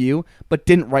 5-star review, but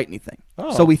didn't write anything.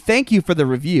 Oh. So we thank you for the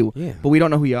review, Yeah. but we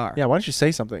don't know who you are. Yeah, why don't you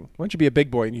say something? Why don't you be a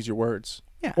big boy and use your words?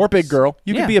 Yeah. Or big girl.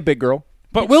 You Yeah. can be a big girl.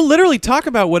 But we'll literally talk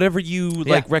about whatever you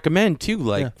like Yeah. recommend too.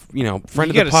 Like friend You of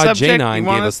the got a pod subject J9 you gave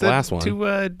want us the last one.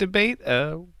 to debate?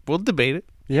 We'll debate it.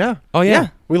 Yeah. Oh yeah. Yeah.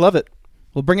 We love it.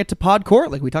 We'll bring it to Pod Court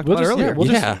like we talked about earlier.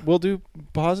 We'll do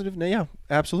positive. Yeah,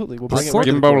 absolutely. We'll bring it. Court? Right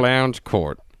to the Jimbo court. Lounge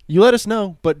Court. You let us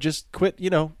know, but just quit.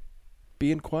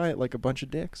 Being quiet like a bunch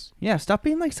of dicks. Yeah, stop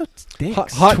being like so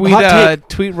dicks.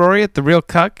 Tweet Rory at the Real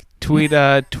Cuck. Tweet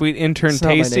intern It's not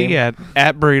my Tasty name.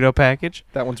 at Burrito Package.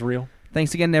 That one's real.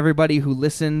 Thanks again to everybody who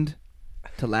listened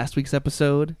to last week's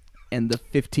episode and the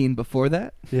 15 before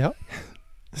that. Yeah.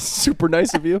 Super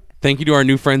nice of you. Thank you to our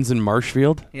new friends in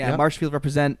Marshfield. Yeah, Yeah. Marshfield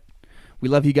represent. We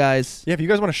love you guys. Yeah, if you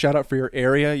guys want to shout out for your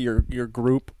area, your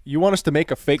group, you want us to make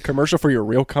a fake commercial for your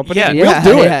real company, Yeah, we'll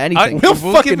do it. Yeah, anything. We'll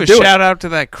we'll fucking give a do it. shout out to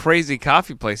that crazy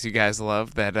coffee place you guys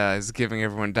love that is giving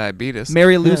everyone diabetes.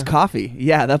 Mary Lou's Coffee.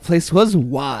 Yeah, that place was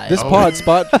wild. This pod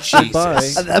spot should buy.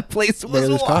 that place was Mary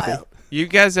Lou's wild. Coffee. You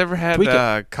guys ever had Tweak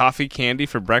it. coffee candy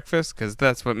for breakfast? Because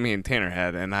that's what me and Tanner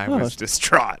had, and I Oh, was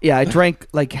distraught. Yeah, I drank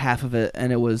like half of it,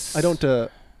 and it was. I don't do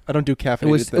It caffeinated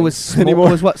was. things It was. anymore.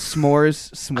 It was what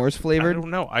s'mores I flavored. don't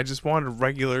know. I just wanted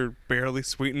regular, barely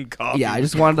sweetened coffee. Yeah, I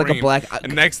with just wanted like a cream. black.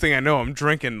 And next thing I know, I'm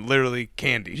drinking literally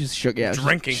candy. Just sugar. Yeah, just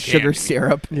drinking sugar candy.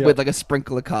 syrup Yeah. with like a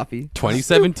sprinkle of coffee.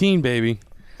 2017, baby.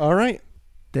 All right.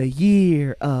 The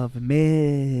year of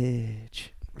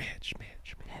Midge.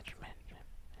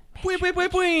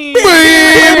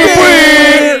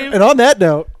 And on that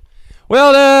note,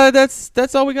 Well,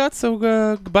 that's all we got. So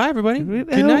goodbye, everybody. Good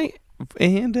night.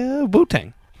 And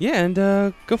Wu-Tang. Yeah, and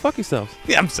go fuck yourselves.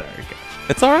 Yeah, I'm sorry, guys.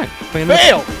 It's all right.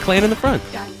 Fail. Clan in the front.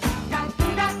 Yeah.